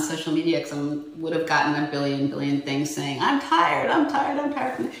I'm not on social media because I would have gotten a billion things saying, I'm tired. And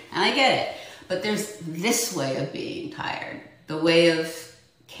I get it. But there's this way of being tired, the way of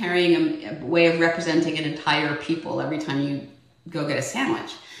carrying a way of representing an entire people every time you go get a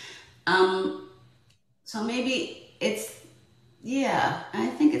sandwich. So maybe it's,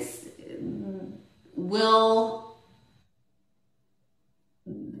 I think it's, will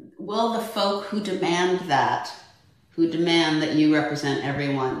the folk who demand that you represent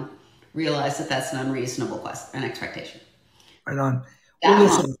everyone, realize that that's an unreasonable an expectation? Right on. Well,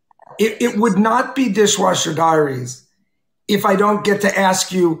 listen, it would not be Dishwasher Diaries if I don't get to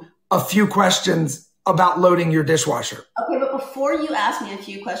ask you a few questions about loading your dishwasher. Okay, but before you ask me a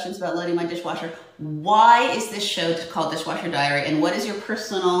few questions about loading my dishwasher, why is this show called Dishwasher Diary? And what is your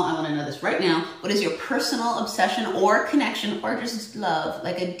personal, I want to know this right now, what is your personal obsession or connection or just love,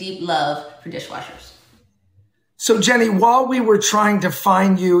 like a deep love for dishwashers? So Jenny, while we were trying to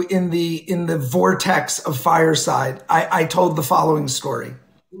find you in the vortex of Fireside, I told the following story.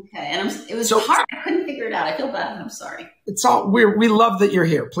 Okay, and it was hard. I couldn't figure it out. I feel bad. I'm sorry. It's all we love that you're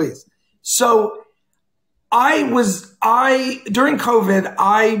here. Please. So during COVID,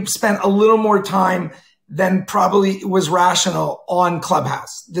 I spent a little more time than probably was rational on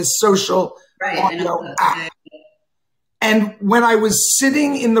Clubhouse, this social audio app. And when I was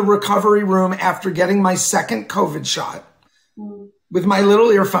sitting in the recovery room after getting my second COVID shot with my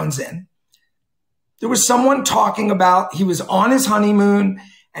little earphones in, there was someone talking about, he was on his honeymoon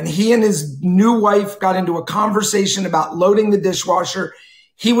and he and his new wife got into a conversation about loading the dishwasher.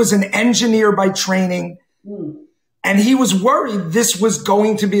 He was an engineer by training. And he was worried this was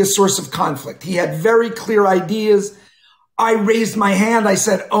going to be a source of conflict. He had very clear ideas. I raised my hand. I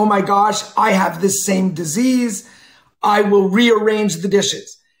said, oh my gosh, I have this same disease. I will rearrange the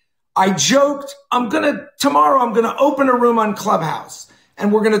dishes. I joked, tomorrow I'm going to open a room on Clubhouse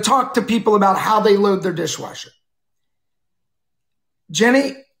and we're going to talk to people about how they load their dishwasher.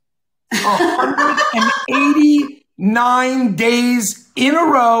 Jenny, 189 days in a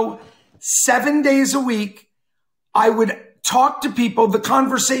row, 7 days a week, I would talk to people. The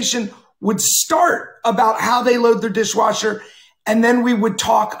conversation would start about how they load their dishwasher. And then we would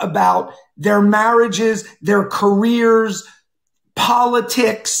talk about their marriages, their careers,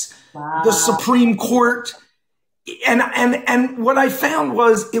 politics, the Supreme Court. And what I found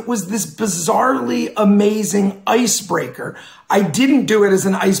was it was this bizarrely amazing icebreaker. I didn't do it as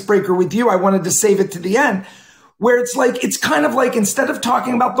an icebreaker with you. I wanted to save it to the end, where it's kind of like instead of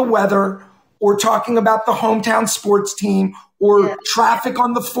talking about the weather or talking about the hometown sports team or traffic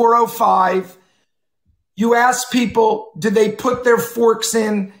on the 405. You ask people, do they put their forks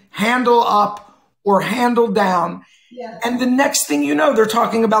in handle up or handle down? Yeah. And the next thing you know, they're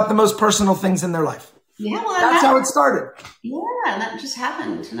talking about the most personal things in their life. Yeah, well, that's how it started. Yeah, and that just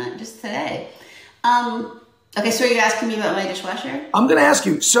happened, not just today. Okay, so you're asking me about my dishwasher? I'm going to ask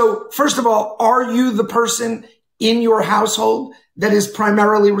you. So first of all, are you the person in your household that is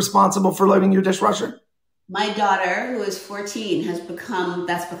primarily responsible for loading your dishwasher? My daughter, who is 14, that's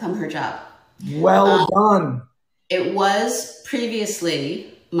become her job. Well done. It was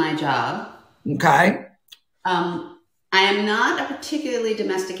previously my job. Okay. I am not a particularly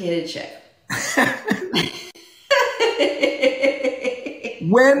domesticated chick.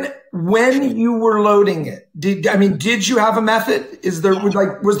 When you were loading it, did you have a method? Was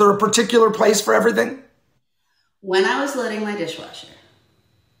there a particular place for everything? When I was loading my dishwasher,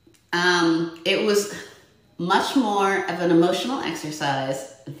 it was much more of an emotional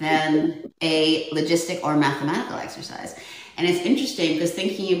exercise than a logistic or mathematical exercise. And it's interesting because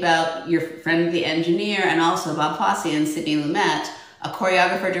thinking about your friend, the engineer, and also Bob Fosse and Sidney Lumet, a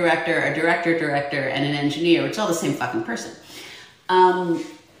choreographer, director, a director, and an engineer, which is all the same fucking person.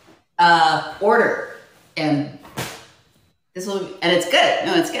 Order and it's good.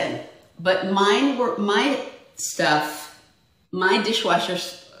 No, it's good. But my dishwasher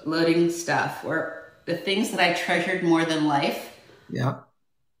loading stuff were the things that I treasured more than life. Yeah.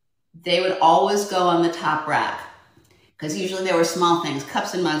 They would always go on the top rack because usually they were small things,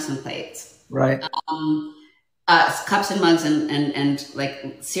 cups and mugs and plates. Right. Cups and mugs and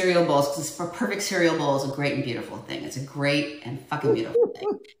like cereal bowls, because a perfect cereal bowl is a great and beautiful thing. It's a great and fucking beautiful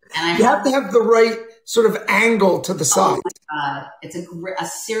thing. And you have to have the right sort of angle to the side. Oh my God. It's a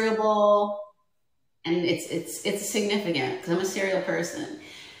cereal bowl, and it's significant because I'm a cereal person.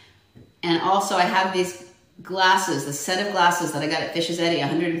 And also I have these glasses, the set of glasses that I got at Fish's Eddy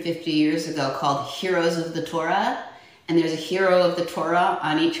 150 years ago called Heroes of the Torah. And there's a hero of the Torah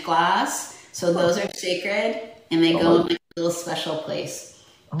on each glass. So those are sacred. And they go in like a little special place.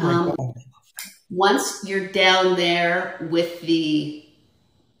 Oh my God. Once you're down there with the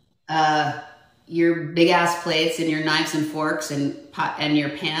your big ass plates and your knives and forks and your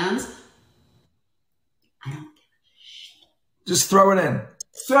pans, I don't give a shit. Just throw it in.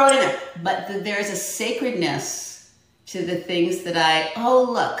 Throw it in there. But there's a sacredness to the things that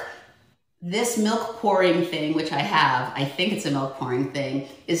look, this milk pouring thing, which I think it's a milk pouring thing,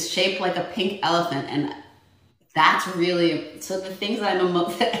 is shaped like a pink elephant, and that's really, so the things that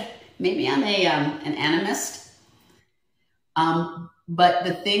maybe I'm an animist, but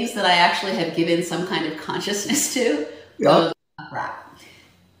the things that I actually have given some kind of consciousness to, those crap.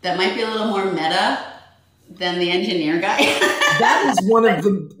 That might be a little more meta than the engineer guy. That is one of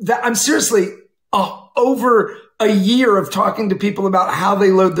I'm seriously, over a year of talking to people about how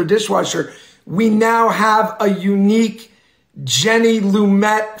they load their dishwasher, we now have a unique Jenny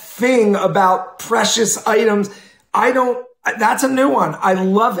Lumet thing about precious items. That's a new one. I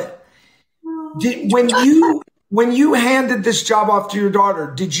love it. When you handed this job off to your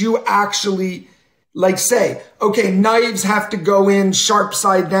daughter, did you actually say, okay, knives have to go in sharp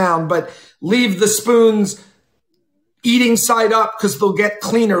side down, but leave the spoons eating side up because they'll get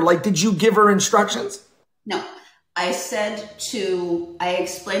cleaner? Did you give her instructions? No. I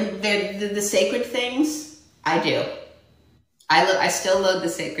explained the sacred things. I do. I still load the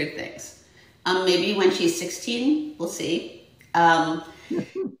sacred things. Maybe when she's 16, we'll see. I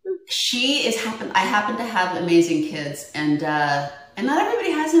happen to have amazing kids, and not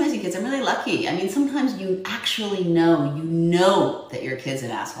everybody has amazing kids. I'm really lucky. I mean, sometimes you actually know that your kid's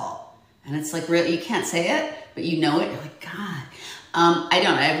an asshole, and it's like really, you can't say it, but you know it. You're like, God. I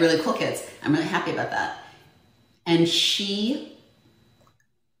don't. I have really cool kids. I'm really happy about that. And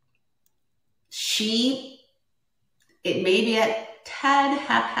it may be a tad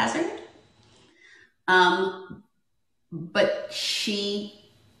haphazard, but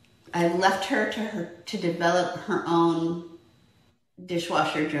I've left her to develop her own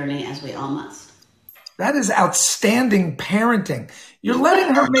dishwasher journey, as we all must. That is outstanding parenting. You're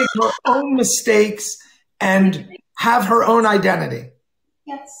letting her make her own mistakes and have her own identity.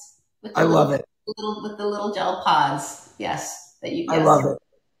 Yes. I love it. With the little gel pods. Yes. I love it.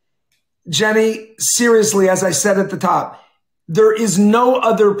 Jenny, seriously, as I said at the top, there is no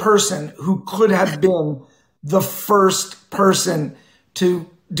other person who could have been the first person to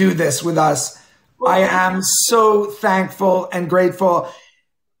do this with us. I am so thankful and grateful.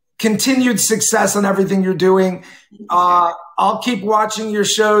 Continued success on everything you're doing. I'll keep watching your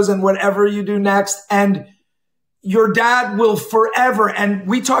shows and whatever you do next. And your dad will forever, and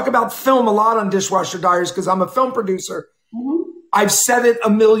we talk about film a lot on Dishwasher Diaries because I'm a film producer. I've said it a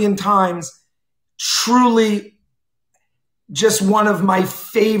million times, truly just one of my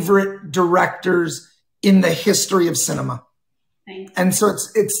favorite directors in the history of cinema. And so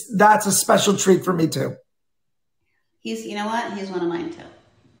that's a special treat for me too. You know what? He's one of mine too.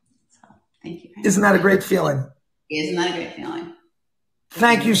 So thank you. Isn't that a great feeling? Isn't that a great feeling?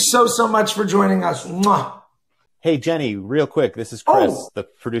 Thank you so much for joining us. Mwah. Hey, Jenny, real quick. This is Chris, the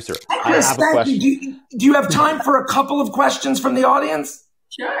producer. Hi, Chris, I have a question. Do you have time for a couple of questions from the audience?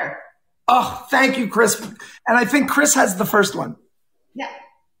 Sure. Oh, thank you, Chris. And I think Chris has the first one. Yeah.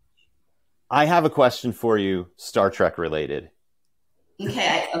 I have a question for you, Star Trek related.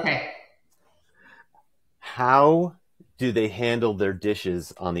 Okay. How do they handle their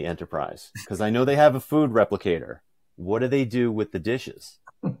dishes on the Enterprise? Because I know they have a food replicator. What do they do with the dishes?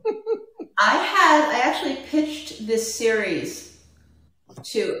 I actually pitched this series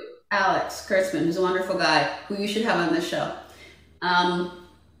to Alex Kurtzman, who's a wonderful guy, who you should have on this show. And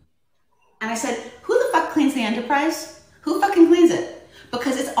I said, who the fuck cleans the Enterprise? Who fucking cleans it?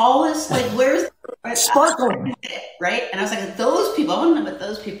 Because it's always like, where's sparkling, right? And I was like, those people, I want to know about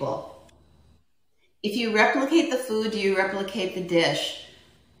those people. If you replicate the food, do you replicate the dish?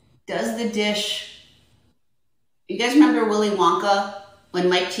 Does the dish, you guys remember Willy Wonka when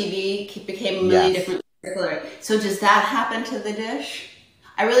Mike TV became a million different, so does that happen to the dish?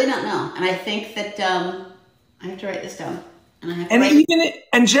 I really don't know. And I think that I have to write this down.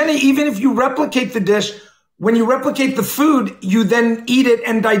 And Jenny, even if you replicate the dish, when you replicate the food, you then eat it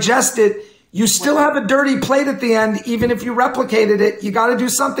and digest it. You still have a dirty plate at the end, even if you replicated it. You got to do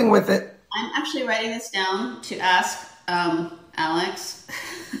something with it. I'm actually writing this down to ask Alex.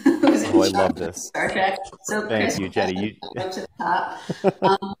 I love this. Star Trek. So thank you, Jenny. Up to the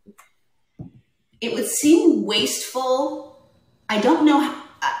top. It would seem wasteful. I don't know how.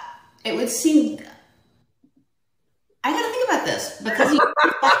 It would seem. I got to think about this because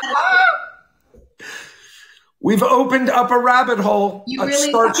we've opened up a rabbit hole,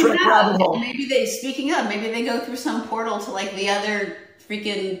 Star Trek rabbit hole. Maybe maybe they go through some portal to like the other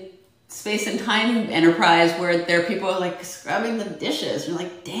freaking space and time enterprise where there are people like scrubbing the dishes. You're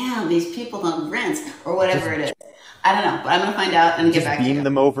like, damn, these people don't rinse or whatever it is. I don't know, but I'm going to find out and get back to you. Beam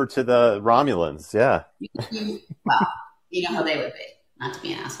them over to the Romulans, yeah. Well, you know how they would be. Not to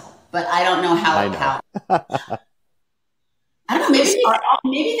be an asshole, but I don't know how. I don't know.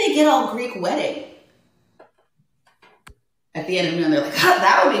 Maybe they get all Greek wedding at the end of the noon. They're like,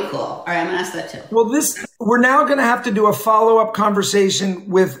 that would be cool. All right, I'm gonna ask that too. Well, we're now gonna have to do a follow-up conversation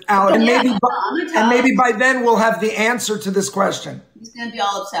with Alex, and maybe by then we'll have the answer to this question. He's gonna be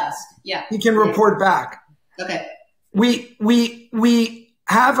all obsessed. Yeah, he can report back. Okay. We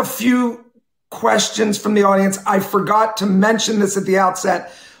have a few questions from the audience. I forgot to mention this at the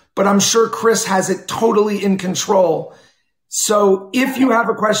outset, but I'm sure Chris has it totally in control. So if you have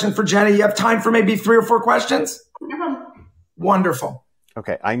a question for Jenny, you have time for maybe 3 or 4 questions? No problem. Wonderful.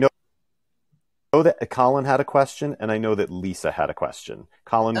 Okay. I know that Colin had a question, and I know that Lisa had a question.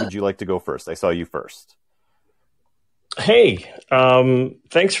 Colin, would you like to go first? I saw you first. Hey,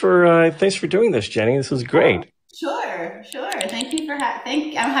 thanks for doing this, Jenny. This was great. Sure. Thank you for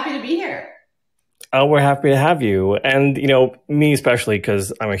I'm happy to be here. We're happy to have you. And, you know, me especially,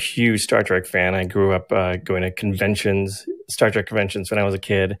 because I'm a huge Star Trek fan. I grew up going to conventions, Star Trek conventions when I was a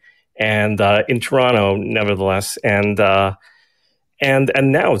kid, and in Toronto, nevertheless. And now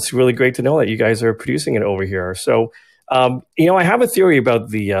it's really great to know that you guys are producing it over here. So, you know, I have a theory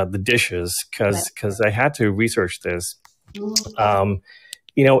about the dishes because I had to research this.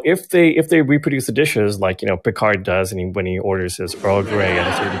 You know, if they reproduce the dishes like, you know, Picard does when he orders his Earl Grey at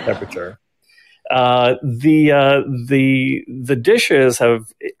a certain temperature, the dishes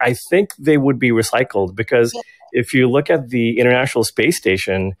I think they would be recycled, because if you look at the International Space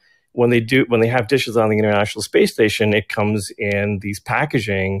Station, when they have dishes on the International Space Station, it comes in these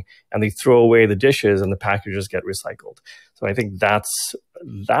packaging and they throw away the dishes and the packages get recycled. So I think that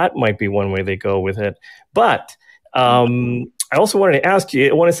might be one way they go with it. But I also wanted to ask you,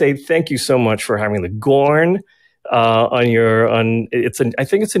 I want to say thank you so much for having the Gorn I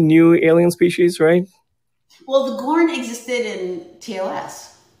think it's a new alien species, right? Well, the Gorn existed in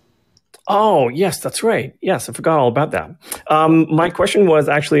TOS. Oh, yes, that's right. Yes, I forgot all about that. My question was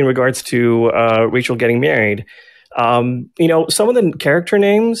actually in regards to Rachel getting married. You know, some of the character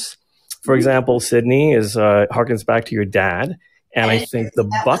names, for example, Sidney harkens back to your dad, and I think the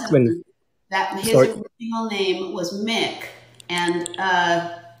Buckman. His original name was Mick, and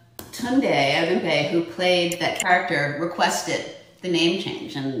Tunde Evenbe, who played that character, requested the name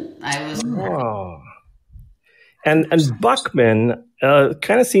change, and I was. Oh. And Buckman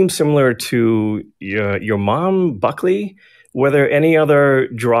kind of seems similar to your mom, Buckley. Were there any other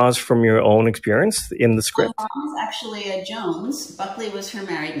draws from your own experience in the script? My mom was actually a Jones. Buckley was her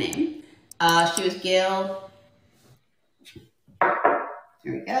married name. She was Gail.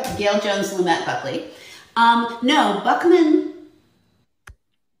 Here we go. Gail Jones Lumet Buckley. No, Buckman.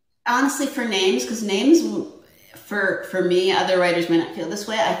 Honestly, for names, because names for me, other writers may not feel this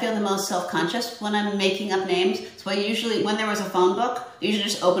way. I feel the most self-conscious when I'm making up names. So I usually, when there was a phone book, I usually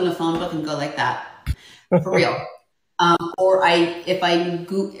just open the phone book and go like that, for real. Or I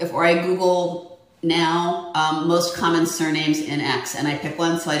Google now most common surnames in X, and I pick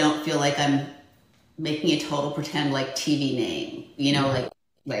one so I don't feel like I'm making a total pretend like TV name. You know,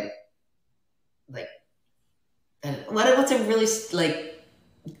 like what's a really like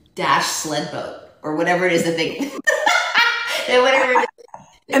dash sled boat or whatever it is that they whatever it is.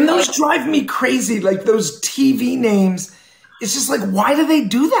 And those drive me crazy, like those TV names. It's just like, why do they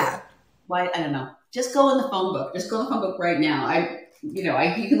do that? Why? I don't know. Just go in the phone book. Just go in the phone book right now. You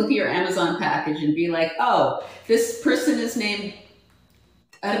can look at your Amazon package and be like, oh, this person is named,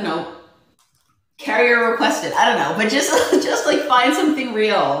 I don't know, carrier requested. I don't know, but just like find something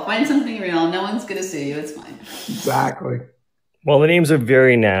real. Find something real. No one's gonna sue you. It's fine. Exactly. Well, the names are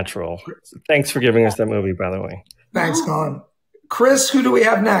very natural. Thanks for giving us that movie, by the way. Thanks, Colin. Chris, who do we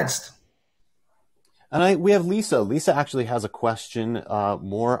have next? And we have Lisa. Lisa actually has a question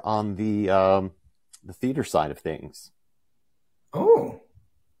more on the theater side of things. Oh,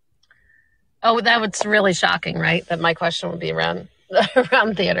 that was really shocking, right? That my question would be around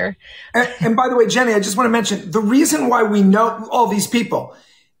theater. And by the way, Jenny, I just want to mention the reason why we know all these people,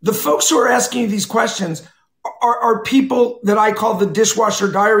 the folks who are asking you these questions are people that I call the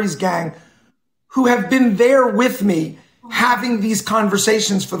Dishwasher Diaries gang, who have been there with me having these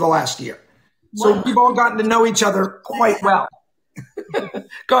conversations for the last year. So we've all gotten to know each other quite well.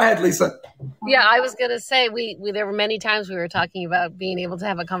 Go ahead, Lisa. Yeah, I was going to say, there were many times we were talking about being able to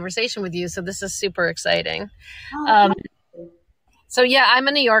have a conversation with you. So this is super exciting. So yeah, I'm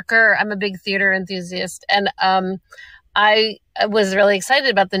a New Yorker. I'm a big theater enthusiast. And I was really excited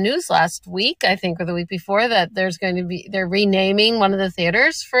about the news last week, I think, or the week before, that they're renaming one of the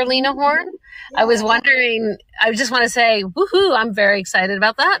theaters for Lena Horne. Yeah. I was wondering, I just want to say, woohoo, I'm very excited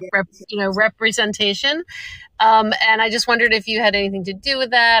about that, representation. And I just wondered if you had anything to do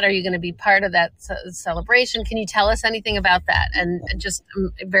with that. Are you going to be part of that celebration? Can you tell us anything about that? And just,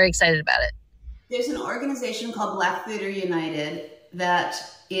 I'm very excited about it. There's an organization called Black Theater United that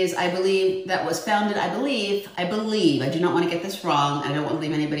is, I believe, that was founded, I believe, I do not want to get this wrong. I don't want to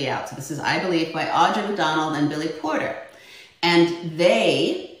leave anybody out. So this is, I believe, by Audra McDonald and Billy Porter. And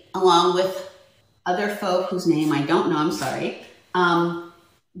they, along with other folk whose name I don't know, I'm sorry,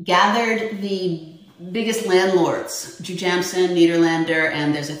 gathered the biggest landlords, Jujamson, Nederlander,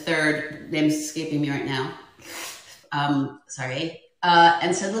 and there's a third, name's escaping me right now. And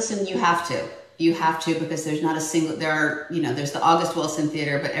said, listen, you have to, because there's not a single, there's the August Wilson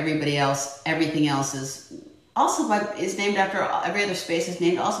Theater, but everything else is also is named after, every other space is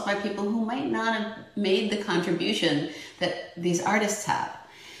named also by people who might not have made the contribution that these artists have.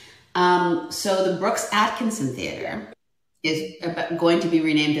 So the Brooks Atkinson Theater is going to be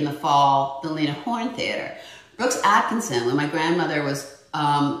renamed in the fall, the Lena Horne Theater. Brooks Atkinson, when my grandmother was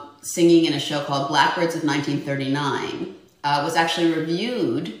singing in a show called Blackbirds of 1939, was actually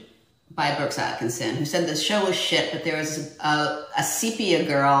reviewed by Brooks Atkinson, who said the show was shit, but there was a sepia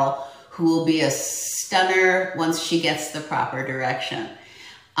girl who will be a stunner once she gets the proper direction.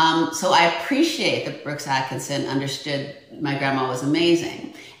 So I appreciate that Brooks Atkinson understood my grandma was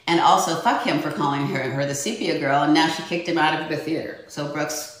amazing. And also, fuck him for calling her the sepia girl, and now she kicked him out of the theater. So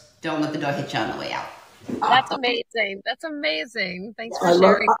Brooks, don't let the door hit you on the way out. That's amazing. That's amazing. Thanks for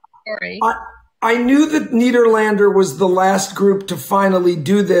sharing the story. I knew that Nederlander was the last group to finally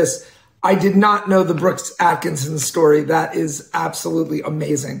do this. I did not know the Brooks Atkinson story. That is absolutely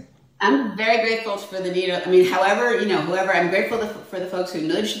amazing. I'm very grateful for the whoever, I'm grateful for the folks who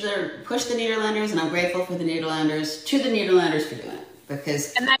pushed the Nederlanders, and I'm grateful for the Nederlanders for doing it.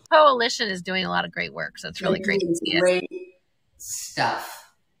 And that coalition is doing a lot of great work, so it's really great to see it. Great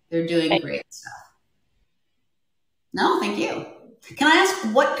stuff. They're doing great stuff. No, thank you. Can I ask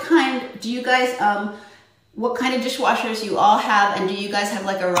what kind of dishwashers you all have, and do you guys have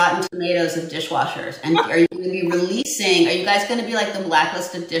like a Rotten Tomatoes of dishwashers? And are you going to be are you guys going to be like the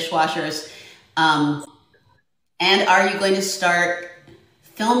blacklist of dishwashers? And are you going to start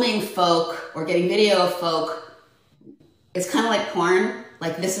filming folk or getting video of folk? It's kind of like porn.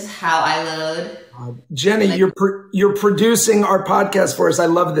 Like, this is how I load. Jenny, you're producing our podcast for us. I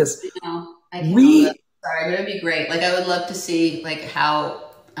love this. I know. Sorry, but it'd be great. Like, I would love to see like how,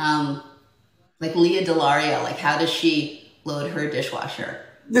 like Leah Delaria, like how does she load her dishwasher?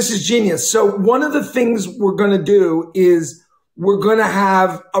 This is genius. So one of the things we're going to do is we're going to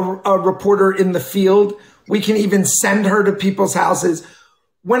have a reporter in the field. We can even send her to people's houses.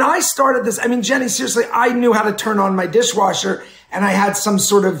 When I started this, I mean, Jenny, seriously, I knew how to turn on my dishwasher and I had some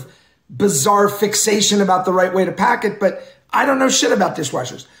sort of bizarre fixation about the right way to pack it, but I don't know shit about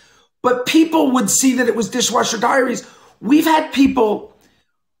dishwashers. But people would see that it was Dishwasher Diaries. We've had people,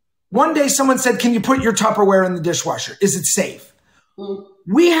 one day someone said, can you put your Tupperware in the dishwasher? Is it safe?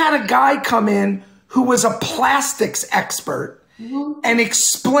 We had a guy come in who was a plastics expert and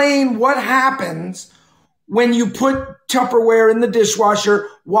explain what happens when you put Tupperware in the dishwasher,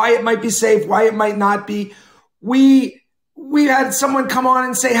 why it might be safe, why it might not be. We had someone come on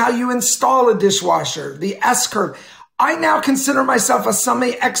and say how you install a dishwasher, the S-curve. I now consider myself a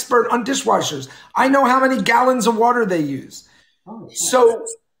semi-expert on dishwashers. I know how many gallons of water they use. So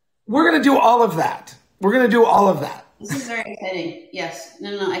we're going to do all of that. We're going to do all of that. This is very exciting. Yes.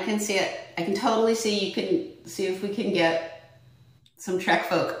 No, I can see it. I can totally see. You can see if we can get some Trek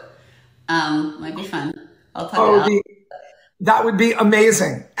folk. Might be fun. I'll talk to Alex. That would be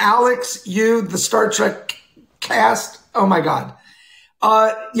amazing. Alex, you, the Star Trek cast. Oh my God.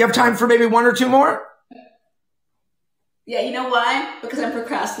 You have time for maybe one or two more? Yeah, you know why? Because I'm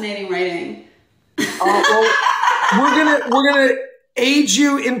procrastinating writing. Well, we're gonna age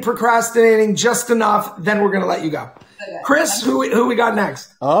you in procrastinating just enough. Then we're gonna let you go. Okay. Chris, who we got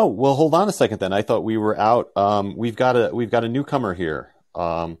next? Oh, well, hold on a second. Then I thought we were out. We've got a newcomer here.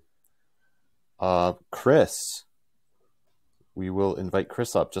 Chris. We will invite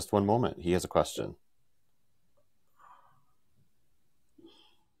Chris up. Just one moment. He has a question.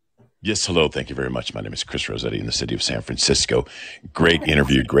 Yes, hello. Thank you very much. My name is Chris Rossetti in the city of San Francisco. Great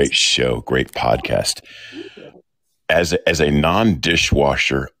interview, great show, great podcast. As a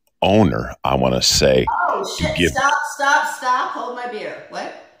non-dishwasher owner, I want to say... Oh, shit. Stop. Hold my beer.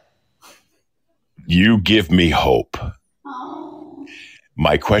 What? You give me hope. Oh.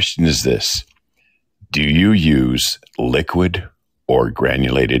 My question is this. Do you use liquid or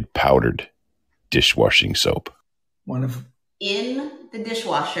granulated powdered dishwashing soap? In the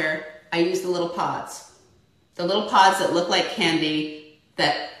dishwasher, I use the little pods. The little pods that look like candy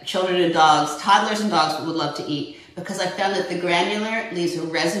that children and dogs, toddlers and dogs would love to eat, because I found that the granular leaves a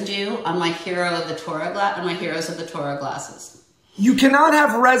residue on my Heroes of the Torah glasses. You cannot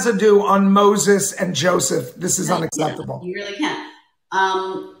have residue on Moses and Joseph. This is unacceptable. You really can't.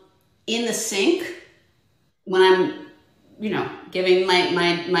 In the sink, when I'm, giving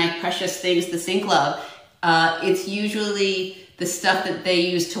my precious things the sink love, it's usually the stuff that they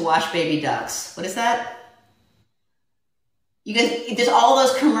use to wash baby ducks. What is that? You guys, there's all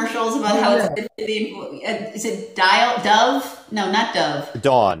those commercials about how is it Dove? No, not Dove.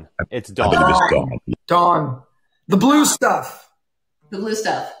 Dawn. It's Dawn. Dawn. The blue stuff. The blue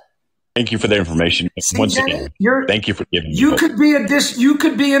stuff. Thank you for the information. Once again, thank you for giving me hope. You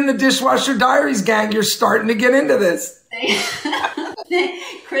could be in the Dishwasher Diaries gang. You're starting to get into this.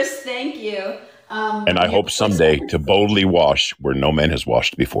 Chris, thank you. And I hope someday to boldly wash where no man has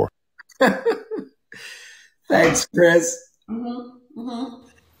washed before. Thanks, Chris. We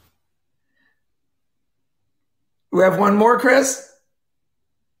have one more, Chris?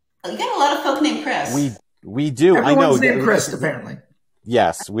 You got a lot of folk named Chris. We do. Everyone's named Chris, apparently.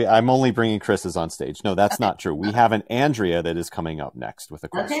 Yes, I'm only bringing Chris's on stage. No, that's not true. We have an Andrea that is coming up next with a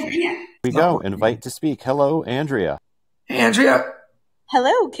question. Okay, yeah. Here we go. Invite to speak. Hello, Andrea. Hey, Andrea.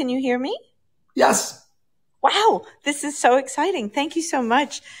 Hello, can you hear me? Yes. Wow, this is so exciting. Thank you so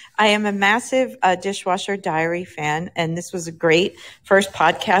much. I am a massive Dishwasher Diary fan, and this was a great first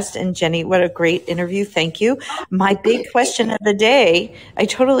podcast. And Jenny, what a great interview. Thank you. My big question of the day, I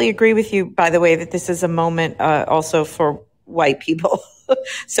totally agree with you, by the way, that this is a moment also for white people.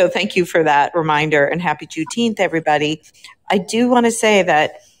 So thank you for that reminder, and happy Juneteenth, everybody. I do want to say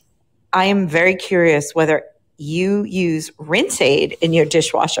that I am very curious whether you use rinse aid in your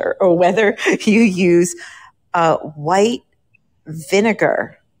dishwasher or whether you use white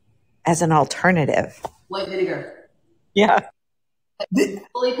vinegar as an alternative. White vinegar. Yeah.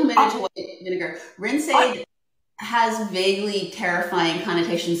 Fully committed to white vinegar. Rinse aid has vaguely terrifying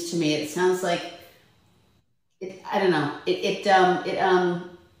connotations to me. It sounds like, I don't know.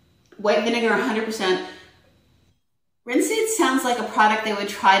 White vinegar, 100%. Rinse aid sounds like a product they would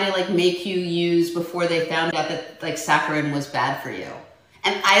try to make you use before they found out that saccharin was bad for you.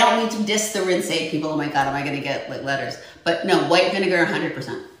 And I don't mean to diss the rinse aid people. Oh my God, am I going to get letters? But no, white vinegar,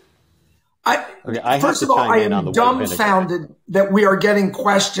 100%. First of all, I am dumbfounded that we are getting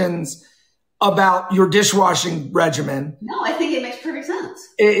questions about your dishwashing regimen. No, I think it makes perfect sense.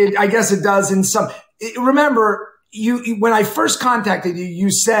 I guess it does in some. Remember, when I first contacted you,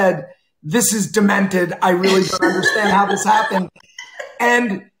 you said, "This is demented. I really don't understand how this happened."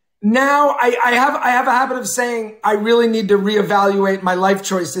 And now I have a habit of saying I really need to reevaluate my life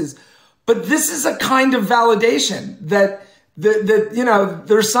choices. But this is a kind of validation that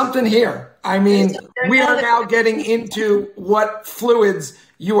there's something here. I mean, we are now getting into what fluids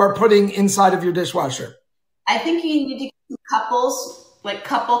you are putting inside of your dishwasher. I think you need to get some couples, like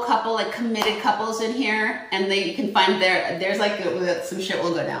like committed couples in here, and you can find there's like some shit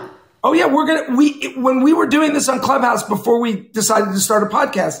will go down. Oh yeah, when we were doing this on Clubhouse before we decided to start a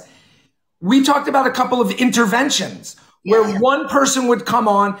podcast, we talked about a couple of interventions where one person would come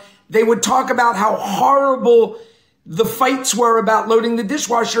on, they would talk about how horrible the fights were about loading the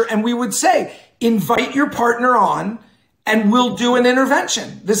dishwasher, and we would say, invite your partner on and we'll do an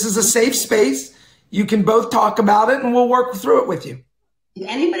intervention. This is a safe space. You can both talk about it and we'll work through it with you. If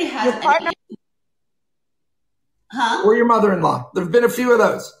anybody has Your partner? Or your mother-in-law. There have been a few of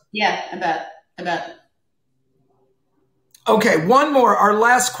those. Yeah, I bet. Okay, one more. Our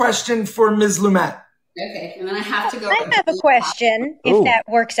last question for Ms. Lumet. Okay, and then I have to go. I have a question, if that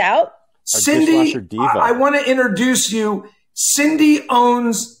works out. Cindy, diva. I want to introduce you. Cindy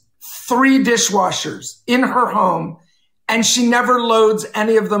owns 3 dishwashers in her home, and she never loads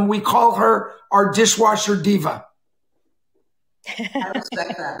any of them. We call her our dishwasher diva. I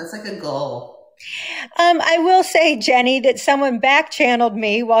respect that. That's like a goal. I will say, Jenny, that someone back channeled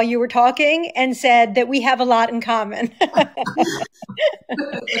me while you were talking and said that we have a lot in common.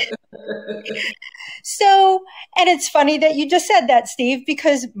 So, and it's funny that you just said that, Steve,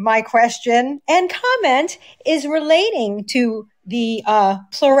 because my question and comment is relating to the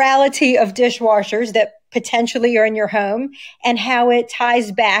plurality of dishwashers that potentially are in your home and how it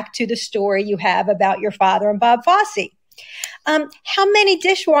ties back to the story you have about your father and Bob Fosse. How many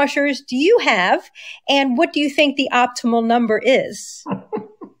dishwashers do you have, and what do you think the optimal number is?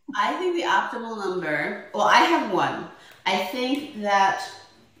 I think the optimal number, well, I have one. I think that,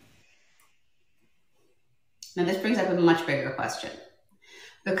 now this brings up a much bigger question,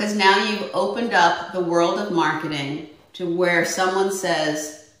 because now you've opened up the world of marketing to where someone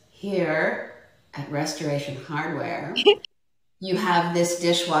says, here at Restoration Hardware, you have this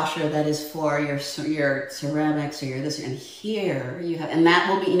dishwasher that is for your ceramics or your this, and here you have, and that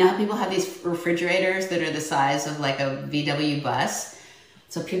will be, you know how people have these refrigerators that are the size of like a VW bus?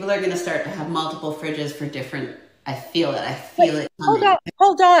 So people are going to start to have multiple fridges for different, I feel it.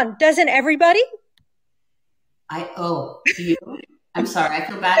 Hold on. Doesn't everybody? Do you? I'm sorry. I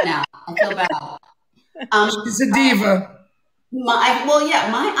feel bad now. She's a diva. My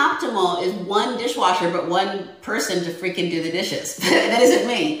optimal is one dishwasher, but one person to freaking do the dishes. That isn't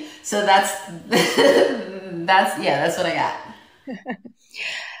me. So that's what I got.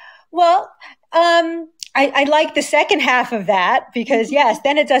 Well, I like the second half of that because yes,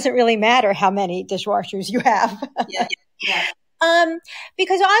 then it doesn't really matter how many dishwashers you have. Yeah.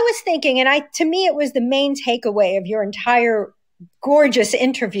 Because I was thinking, and to me, it was the main takeaway of your entire gorgeous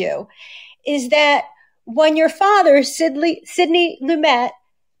interview, is that when your father, Sidney Lumet,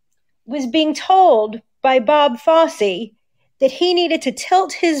 was being told by Bob Fosse that he needed to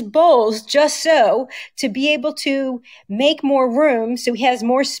tilt his bowls just so to be able to make more room so he has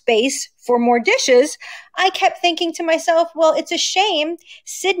more space for more dishes, I kept thinking to myself, well, it's a shame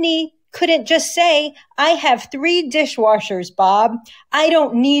Sidney couldn't just say, I have 3 dishwashers, Bob. I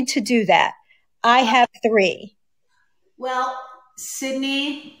don't need to do that. I have 3. Well,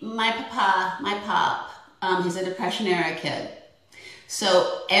 Sidney, my pop, he's a Depression era kid.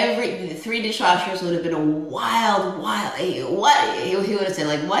 So the 3 dishwashers would have been a wild, what? He would have said,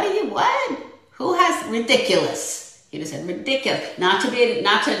 like, what? Who has ridiculous? He'd have said ridiculous. Not to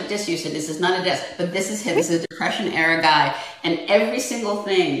disuse it. This is not a diss, but this is him. This is a Depression era guy. And every single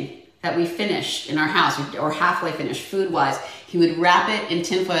thing that we finished in our house, or halfway finished food-wise, he would wrap it in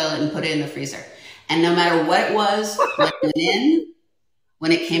tinfoil and put it in the freezer. And no matter what it was, when it went in,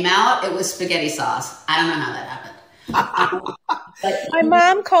 when it came out, it was spaghetti sauce. I don't know how that happened. My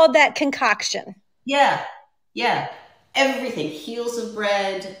mom called that concoction. Yeah. Everything. Heels of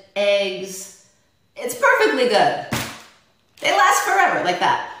bread, eggs. It's perfectly good. They last forever like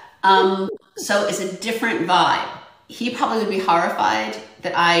that. So it's a different vibe. He probably would be horrified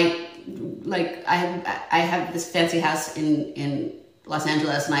that I have this fancy house in Los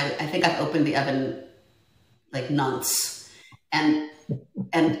Angeles, and I think I've opened the oven like nonce. And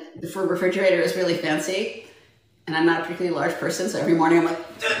the refrigerator is really fancy, and I'm not a particularly large person, so every morning I'm like,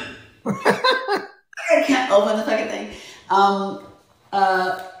 I can't open the fucking thing.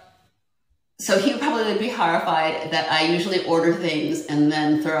 So he would probably be horrified that I usually order things and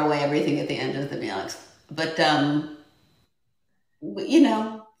then throw away everything at the end of the meal. But, you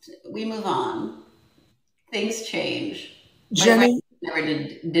know, we move on. Things change. Jenny, never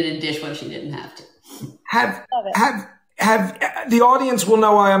did a dish when she didn't have to. Have the audience will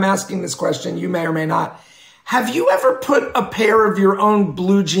know why I'm asking this question. You may or may not. Have you ever put a pair of your own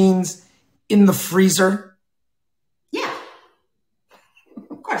blue jeans in the freezer? Yeah,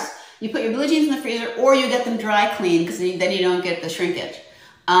 of course. You put your blue jeans in the freezer, or you get them dry cleaned because then you don't get the shrinkage.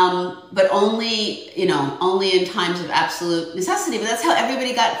 But only in times of absolute necessity. But that's how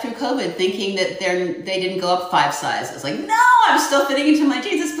everybody got through COVID, thinking that they didn't go up 5 sizes. Like, no, I'm still fitting into my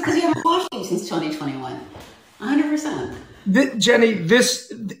jeans. It's because you haven't washed them since 2021. 100%. Jenny,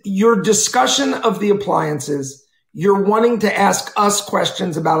 your discussion of the appliances, you're wanting to ask us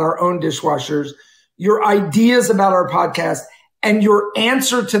questions about our own dishwashers, your ideas about our podcast, and your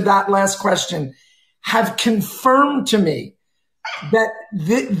answer to that last question have confirmed to me that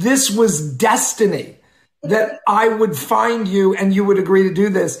this was destiny, that I would find you and you would agree to do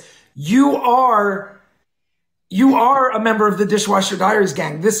this. You are a member of the Dishwasher Diaries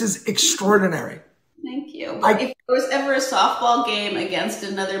gang. This is extraordinary. Thank you. If there was ever a softball game against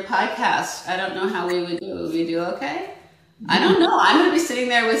another podcast, I don't know how we would do. Would we do okay? I don't know. I'm going to be sitting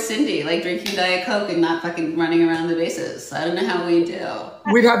there with Cindy, like drinking Diet Coke and not fucking running around the bases. I don't know how we do.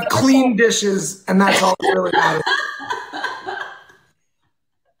 We'd have clean dishes, and that's all that really matters.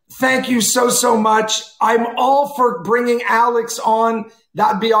 Thank you so much. I'm all for bringing Alex on.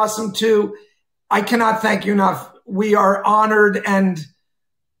 That'd be awesome too. I cannot thank you enough. We are honored and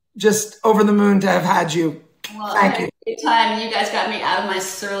just over the moon to have had you. Well, thank you. Good time. You guys got me out of my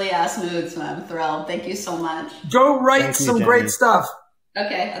surly ass mood, so I'm thrilled. Thank you so much. Go write some great stuff.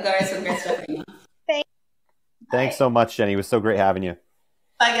 Okay, I'll go write some great stuff for you. Thanks so much, Jenny. It was so great having you.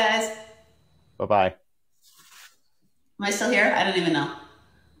 Bye, guys. Bye-bye. Am I still here? I don't even know.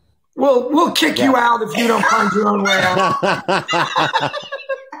 We'll kick you out if you don't find your own way out.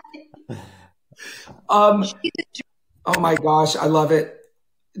 Oh my gosh, I love it.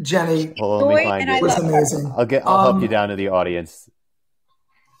 Jenny, well, let me find it. It was amazing. I'll help you down to the audience.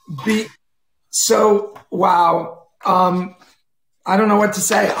 Wow. I don't know what to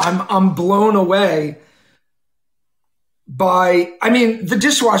say. I'm blown away by, the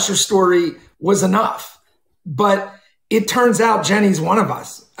dishwasher story was enough, but it turns out Jenny's one of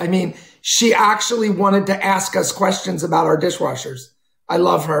us. She actually wanted to ask us questions about our dishwashers. I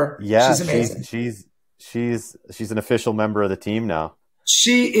love her. Yeah, she's amazing. She's an official member of the team now.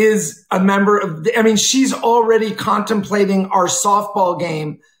 She is a member of she's already contemplating our softball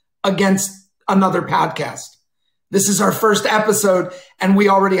game against another podcast. This is our first episode, and we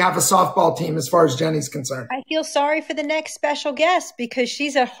already have a softball team as far as Jenny's concerned. I feel sorry for the next special guest because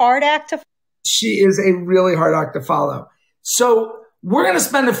she's a hard act to follow. She is a really hard act to follow. So we're going to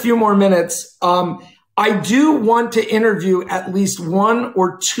spend a few more minutes. I do want to interview at least 1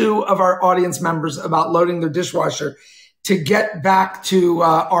 or 2 of our audience members about loading their dishwasher to get back to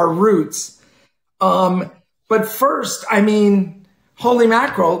our roots. But first, holy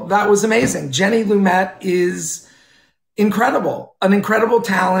mackerel, that was amazing. Jenny Lumet is incredible, an incredible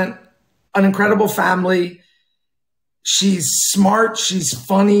talent, an incredible family. She's smart, she's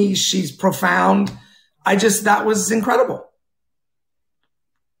funny, she's profound. That was incredible.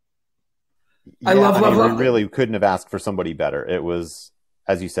 Yeah, I love. We really couldn't have asked for somebody better. It was,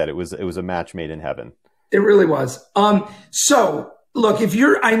 as you said, it was a match made in heaven. It really was. So look,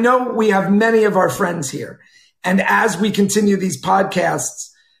 I know we have many of our friends here, and as we continue these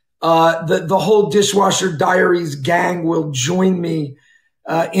podcasts, the whole Dishwasher Diaries gang will join me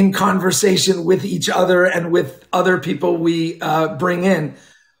in conversation with each other and with other people we bring in.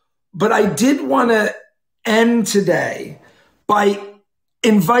 But I did want to end today by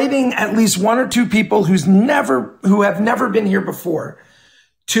inviting at least 1 or 2 people who have never been here before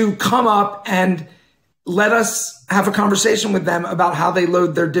to come up and let us have a conversation with them about how they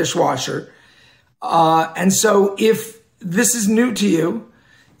load their dishwasher. And so if this is new to you,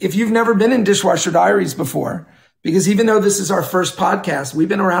 if you've never been in Dishwasher Diaries before, because even though this is our first podcast, we've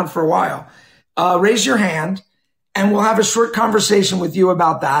been around for a while, raise your hand and we'll have a short conversation with you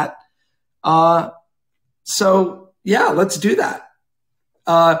about that. So yeah, let's do that.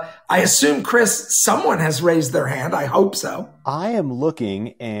 I assume, Chris, someone has raised their hand. I hope so. I am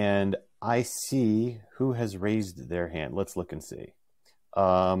looking and I see who has raised their hand. Let's look and see.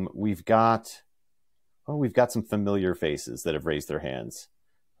 We've got some familiar faces that have raised their hands.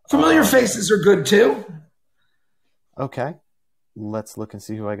 Familiar faces are good too. Okay. Let's look and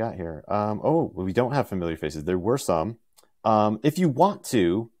see who I got here. We don't have familiar faces. There were some. If you want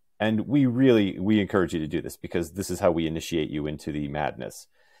to and we encourage you to do this, because this is how we initiate you into the madness,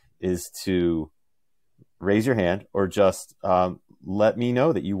 is to raise your hand or just let me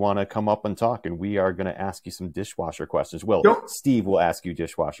know that you want to come up and talk, and we are going to ask you some dishwasher questions. Well, Steve will ask you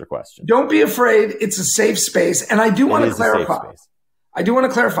dishwasher questions. Don't be afraid. It's a safe space. And I do want to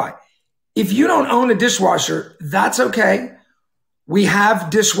clarify. If you don't own a dishwasher, that's okay. We have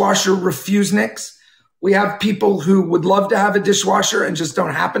dishwasher refuseniks. We have people who would love to have a dishwasher and just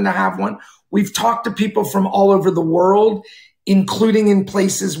don't happen to have one. We've talked to people from all over the world, including in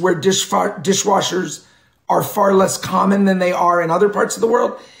places where dishwashers are far less common than they are in other parts of the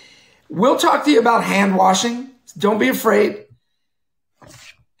world. We'll talk to you about hand washing. Don't be afraid.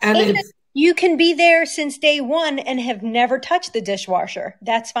 And you can be there since day one and have never touched the dishwasher.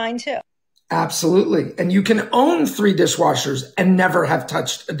 That's fine too. Absolutely. And you can own 3 dishwashers and never have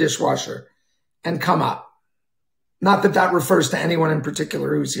touched a dishwasher and come up. Not that that refers to anyone in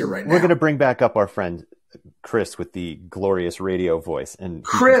particular who's here right now. We're going to bring back up our friend Chris with the glorious radio voice. And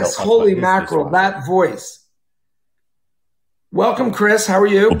Chris, holy mackerel, that voice. Welcome, Chris. How are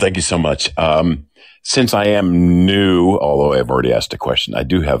you? Well, thank you so much. Since I am new, although I've already asked a question, I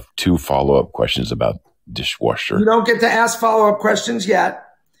do have 2 follow-up questions about dishwasher. You don't get to ask follow-up questions yet.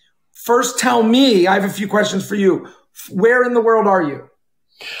 First, tell me, I have a few questions for you. Where in the world are you?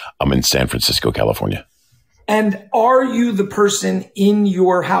 I'm in San Francisco, California. And are you the person in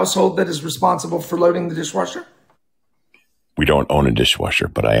your household that is responsible for loading the dishwasher? We don't own a dishwasher,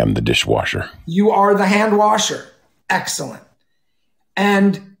 but I am the dishwasher. You are the hand washer. Excellent.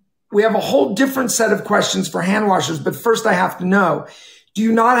 And we have a whole different set of questions for hand washers. But first I have to know, do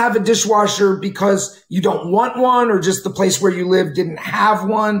you not have a dishwasher because you don't want one, or just the place where you live didn't have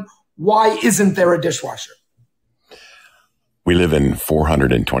one? Why isn't there a dishwasher? We live in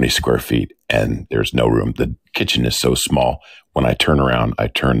 420 square feet and there's no room. The kitchen is so small. When I turn around, I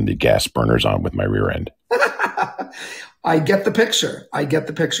turn the gas burners on with my rear end. I get the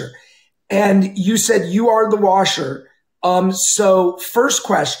picture. And you said you are the washer. So first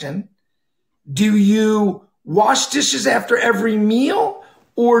question, do you wash dishes after every meal,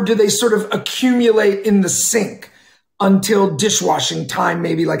 or do they sort of accumulate in the sink until dishwashing time,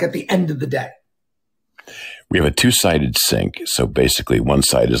 maybe like at the end of the day? We have a 2-sided sink. So basically one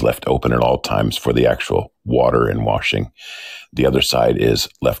side is left open at all times for the actual water and washing. The other side is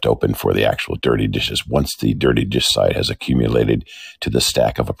left open for the actual dirty dishes. Once the dirty dish side has accumulated to the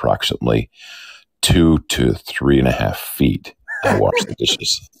stack of approximately 2 to 3.5 feet, I wash the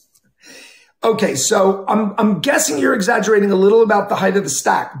dishes. Okay, so I'm guessing you're exaggerating a little about the height of the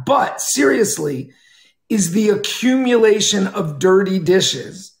stack, but seriously, is the accumulation of dirty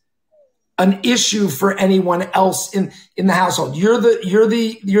dishes an issue for anyone else in the household? You're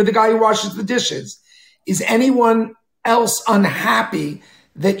the guy who washes the dishes. Is anyone else unhappy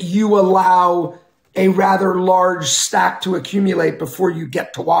that you allow a rather large stack to accumulate before you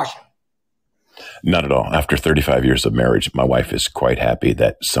get to washing? Not at all. After 35 years of marriage, my wife is quite happy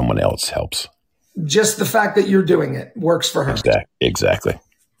that someone else helps. Just the fact that you're doing it works for her. Exactly.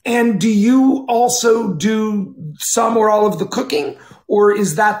 And do you also do some or all of the cooking, or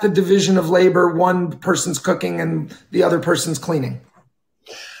is that the division of labor? One person's cooking and the other person's cleaning?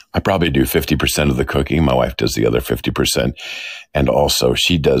 I probably do 50% of the cooking. My wife does the other 50%. And also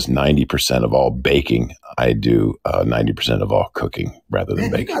she does 90% of all baking. I do 90% of all cooking rather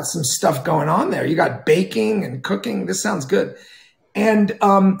than baking. You got some stuff going on there. You got baking and cooking. This sounds good. And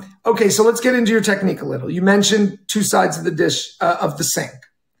okay, so let's get into your technique a little. You mentioned 2 sides of the dish, of the sink.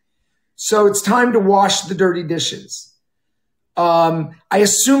 So it's time to wash the dirty dishes. I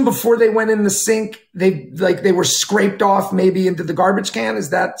assume before they went in the sink, they were scraped off maybe into the garbage can.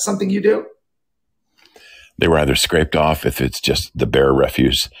 Is that something you do? They were either scraped off if it's just the bare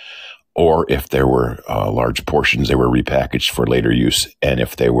refuse, or if there were large portions, they were repackaged for later use. And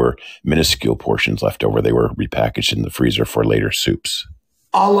if they were minuscule portions left over, they were repackaged in the freezer for later soups.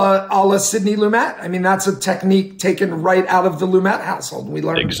 A la Sidney Lumet. I mean, that's a technique taken right out of the Lumet household. We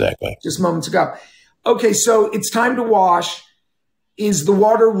learned exactly just moments ago. Okay, so it's time to wash. Is the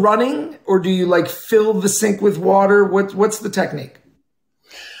water running, or do you like fill the sink with water? What's the technique?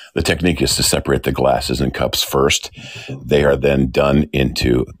 The technique is to separate the glasses and cups first. They are then done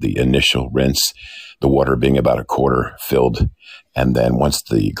into the initial rinse, the water being about a quarter filled. And then once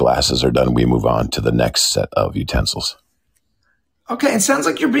the glasses are done, we move on to the next set of utensils. Okay, it sounds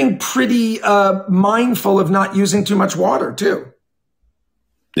like you're being pretty mindful of not using too much water, too.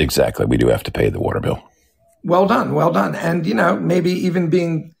 Exactly. We do have to pay the water bill. Well done. Well done. And, maybe even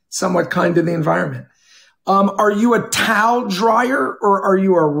being somewhat kind to the environment. Are you a towel dryer or are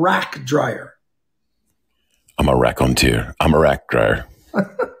you a rack dryer? I'm a raconteur. I'm a rack dryer.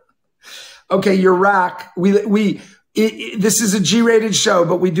 Okay, your rack. This is a G-rated show,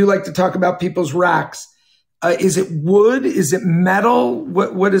 but we do like to talk about people's racks. Is it wood? Is it metal?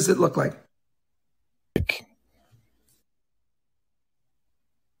 What does it look like?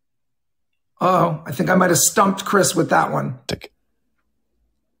 Oh, I think I might have stumped Chris with that one.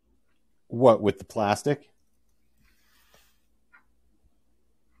 What, with the plastic?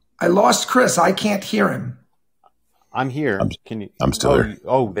 I lost Chris. I can't hear him. I'm here. I'm still here.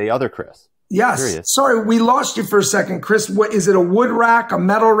 Oh, the other Chris. Yes. Sorry, we lost you for a second. Chris, what is it, a wood rack, a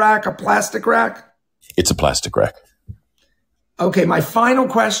metal rack, a plastic rack? It's a plastic rack. Okay, my final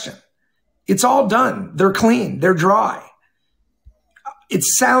question. It's all done. They're clean. They're dry. It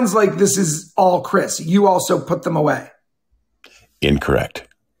sounds like this is all Chris. You also put them away. Incorrect.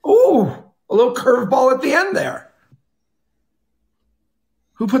 Ooh, a little curveball at the end there.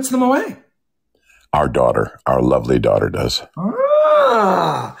 Who puts them away? Our daughter, our lovely daughter does.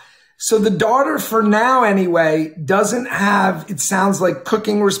 Ah, so the daughter, for now anyway, doesn't have, it sounds like,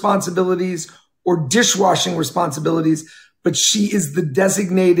 cooking responsibilities or dishwashing responsibilities, but she is the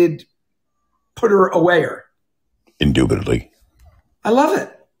designated putter-awayer. Indubitably. I love it.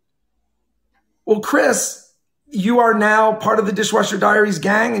 Well, Chris, you are now part of the Dishwasher Diaries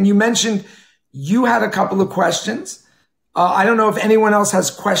gang, and you mentioned you had a couple of questions. I don't know if anyone else has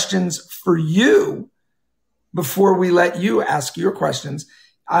questions for you before we let you ask your questions.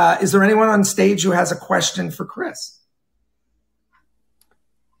 Is there anyone on stage who has a question for Chris?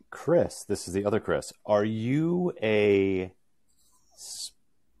 Chris, this is the other Chris. Are you a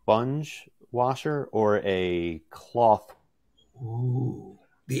sponge washer or a cloth? Ooh,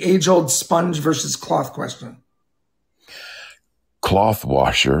 the age-old sponge versus cloth question. Cloth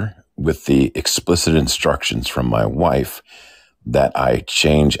washer, with the explicit instructions from my wife that I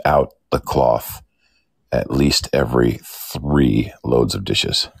change out the cloth at least every 3 loads of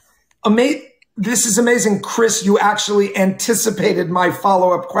dishes. This is amazing. Chris, you actually anticipated my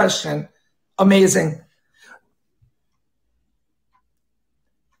follow-up question. Amazing.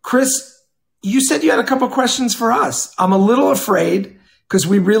 Chris, you said you had a couple questions for us. I'm a little afraid because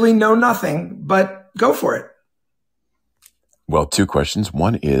we really know nothing, but go for it. Well, 2 questions.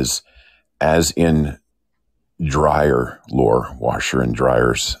 One is, as in dryer lore, washer and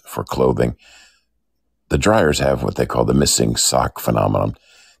dryers for clothing, the dryers have what they call the missing sock phenomenon.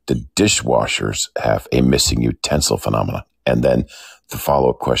 The dishwashers have a missing utensil phenomenon. And then the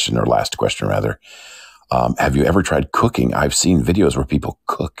follow-up question, or last question rather, have you ever tried cooking? I've seen videos where people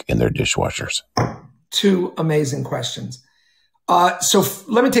cook in their dishwashers. 2 amazing questions. So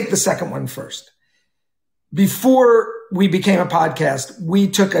let me take the second one first. Before we became a podcast, we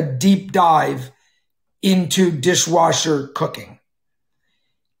took a deep dive into dishwasher cooking.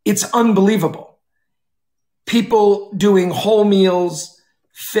 It's unbelievable. People doing whole meals,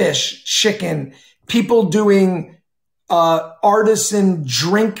 fish, chicken, people doing artisan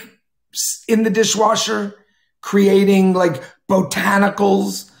drink in the dishwasher, creating like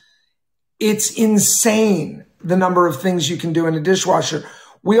botanicals. It's insane the number of things you can do in a dishwasher.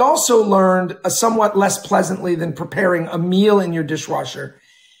 We also learned, somewhat less pleasantly than preparing a meal in your dishwasher,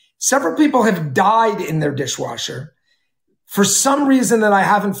 several people have died in their dishwasher. For some reason that I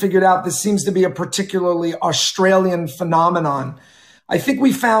haven't figured out, this seems to be a particularly Australian phenomenon. I think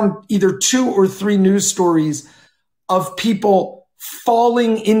we found either 2 or 3 news stories of people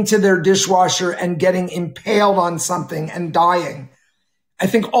falling into their dishwasher and getting impaled on something and dying. I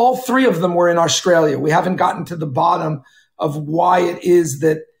think all 3 of them were in Australia. We haven't gotten to the bottom of why it is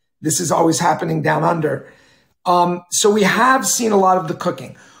that this is always happening down under. So we have seen a lot of the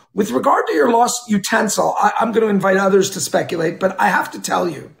cooking. With regard to your lost utensil, I'm going to invite others to speculate, but I have to tell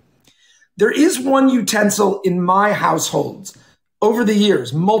you, there is one utensil in my households over the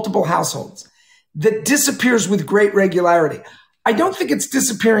years, multiple households, that disappears with great regularity. I don't think it's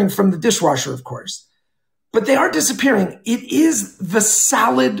disappearing from the dishwasher, of course, but they are disappearing. It is the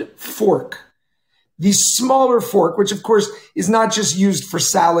salad fork. The smaller fork, which of course is not just used for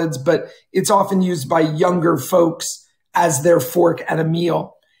salads, but it's often used by younger folks as their fork at a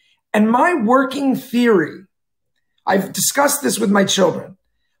meal. And my working theory, I've discussed this with my children.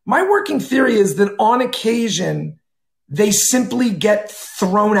 My working theory is that on occasion, they simply get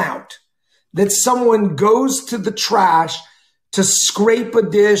thrown out, that someone goes to the trash to scrape a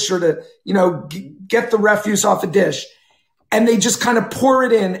dish or to, get the refuse off a dish, and they just kind of pour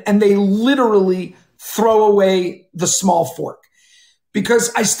it in and they literally throw away the small fork.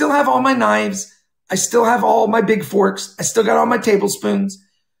 Because I still have all my knives, I still have all my big forks, I still got all my tablespoons,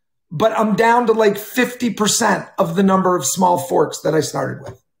 but I'm down to like 50% of the number of small forks that I started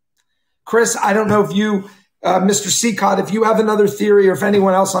with. Chris, I don't know if you Mr. Seacott, if you have another theory or if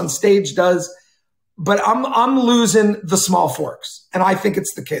anyone else on stage does, but I'm losing the small forks, and I think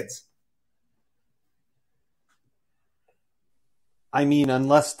it's the kids. I mean,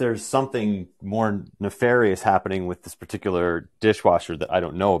 unless there's something more nefarious happening with this particular dishwasher that I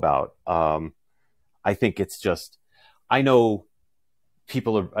don't know about, I think it's just, I know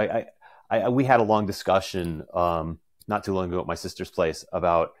people are, we had a long discussion not too long ago at my sister's place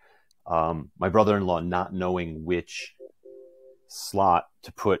about my brother-in-law not knowing which slot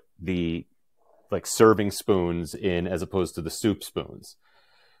to put the like serving spoons in as opposed to the soup spoons.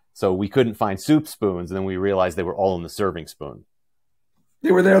 So we couldn't find soup spoons, and then we realized they were all in the serving spoon.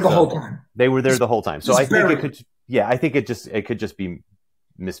 They were there the whole time. They were there the whole time. So I think it could, I think it could just be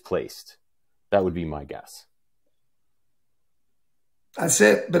misplaced. That would be my guess. That's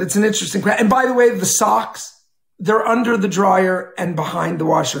it. But it's an interesting question. And by the way, the socks, they're under the dryer and behind the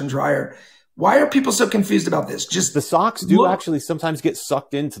washer and dryer. Why are people so confused about this? Just the socks do actually sometimes get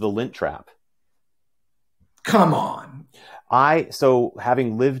sucked into the lint trap. Come on. So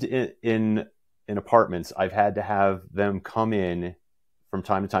having lived in apartments, I've had to have them come in from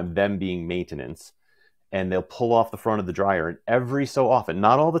time to time, them being maintenance, and they'll pull off the front of the dryer, and every so often,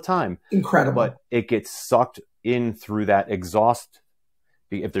 not all the time, incredible, but it gets sucked in through that exhaust.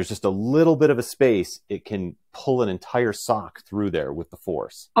 If there's just a little bit of a space, it can pull an entire sock through there with the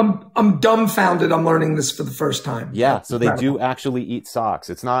force. I'm dumbfounded. I'm learning this for the first time. Yeah, so they do actually eat socks.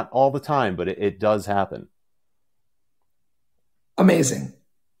 It's not all the time, but it does happen. Amazing.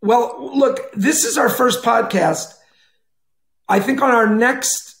 Well, look, this is our first podcast. I think on our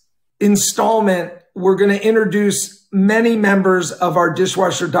next installment, we're going to introduce many members of our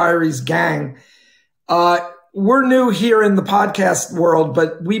Dishwasher Diaries gang. We're new here in the podcast world,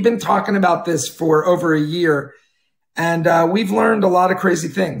 but we've been talking about this for over a year, and we've learned a lot of crazy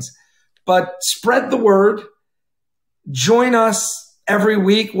things. But spread the word. Join us every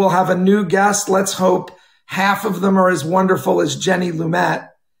week. We'll have a new guest. Let's hope half of them are as wonderful as Jenny Lumet.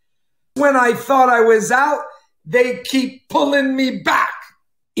 When I thought I was out, they keep pulling me back.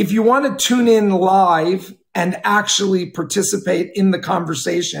 If you want to tune in live and actually participate in the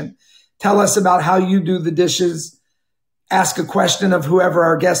conversation, tell us about how you do the dishes, ask a question of whoever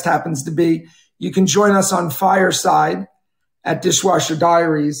our guest happens to be. You can join us on Fireside at Dishwasher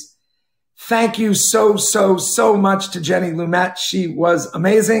Diaries. Thank you so much to Jenny Lumet. She was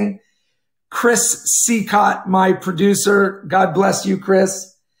amazing. Chris Seacott, my producer. God bless you, Chris.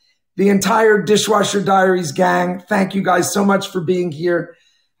 The entire Dishwasher Diaries gang, thank you guys so much for being here.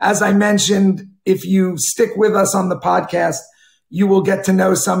 As I mentioned, if you stick with us on the podcast, you will get to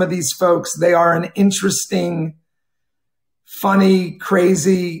know some of these folks. They are an interesting, funny,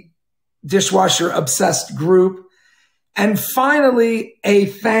 crazy, dishwasher-obsessed group. And finally, a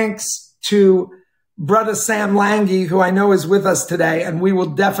thanks to Brother Sam Lange, who I know is with us today, and we will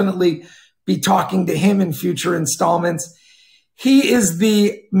definitely be talking to him in future installments. He is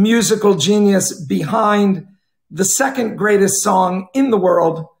the musical genius behind the second greatest song in the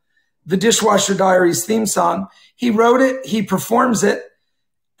world, the Dishwasher Diaries theme song. He wrote it, he performs it,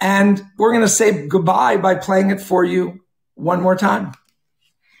 and we're going to say goodbye by playing it for you one more time.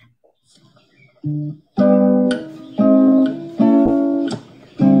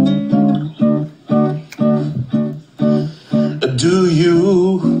 Do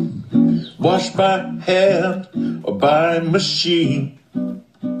you wash by hand or by machine?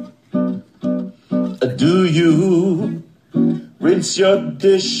 Do you rinse your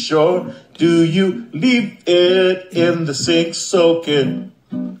dish or do you leave it in the sink soaking?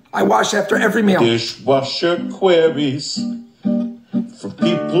 I wash after every meal. Dishwasher queries from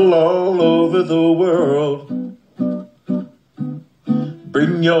people all over the world.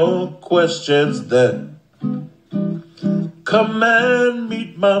 Bring your questions then. Come and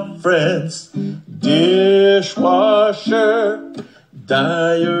meet my friends. Dishwasher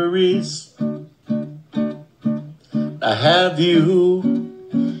Diaries. Now, have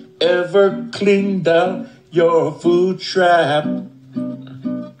you ever cleaned out your food trap?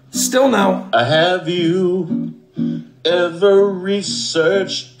 Still no. Have you ever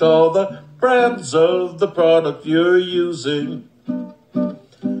researched all the brands of the product you're using?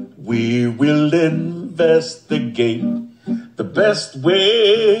 We will investigate the best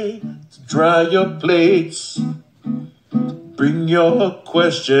way to dry your plates. Bring your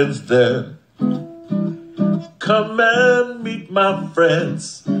questions then. Come and meet my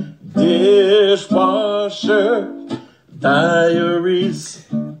friends. Dishwasher Diaries.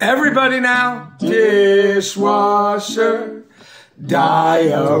 Everybody now. Dishwasher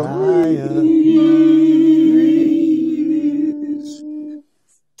Diaries.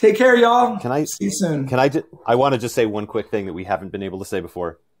 Take care, y'all. Can I see you soon? I want to just say one quick thing that we haven't been able to say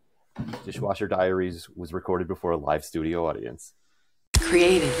before. Dishwasher Diaries was recorded before a live studio audience.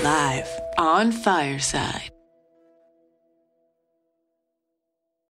 Created live on Fireside.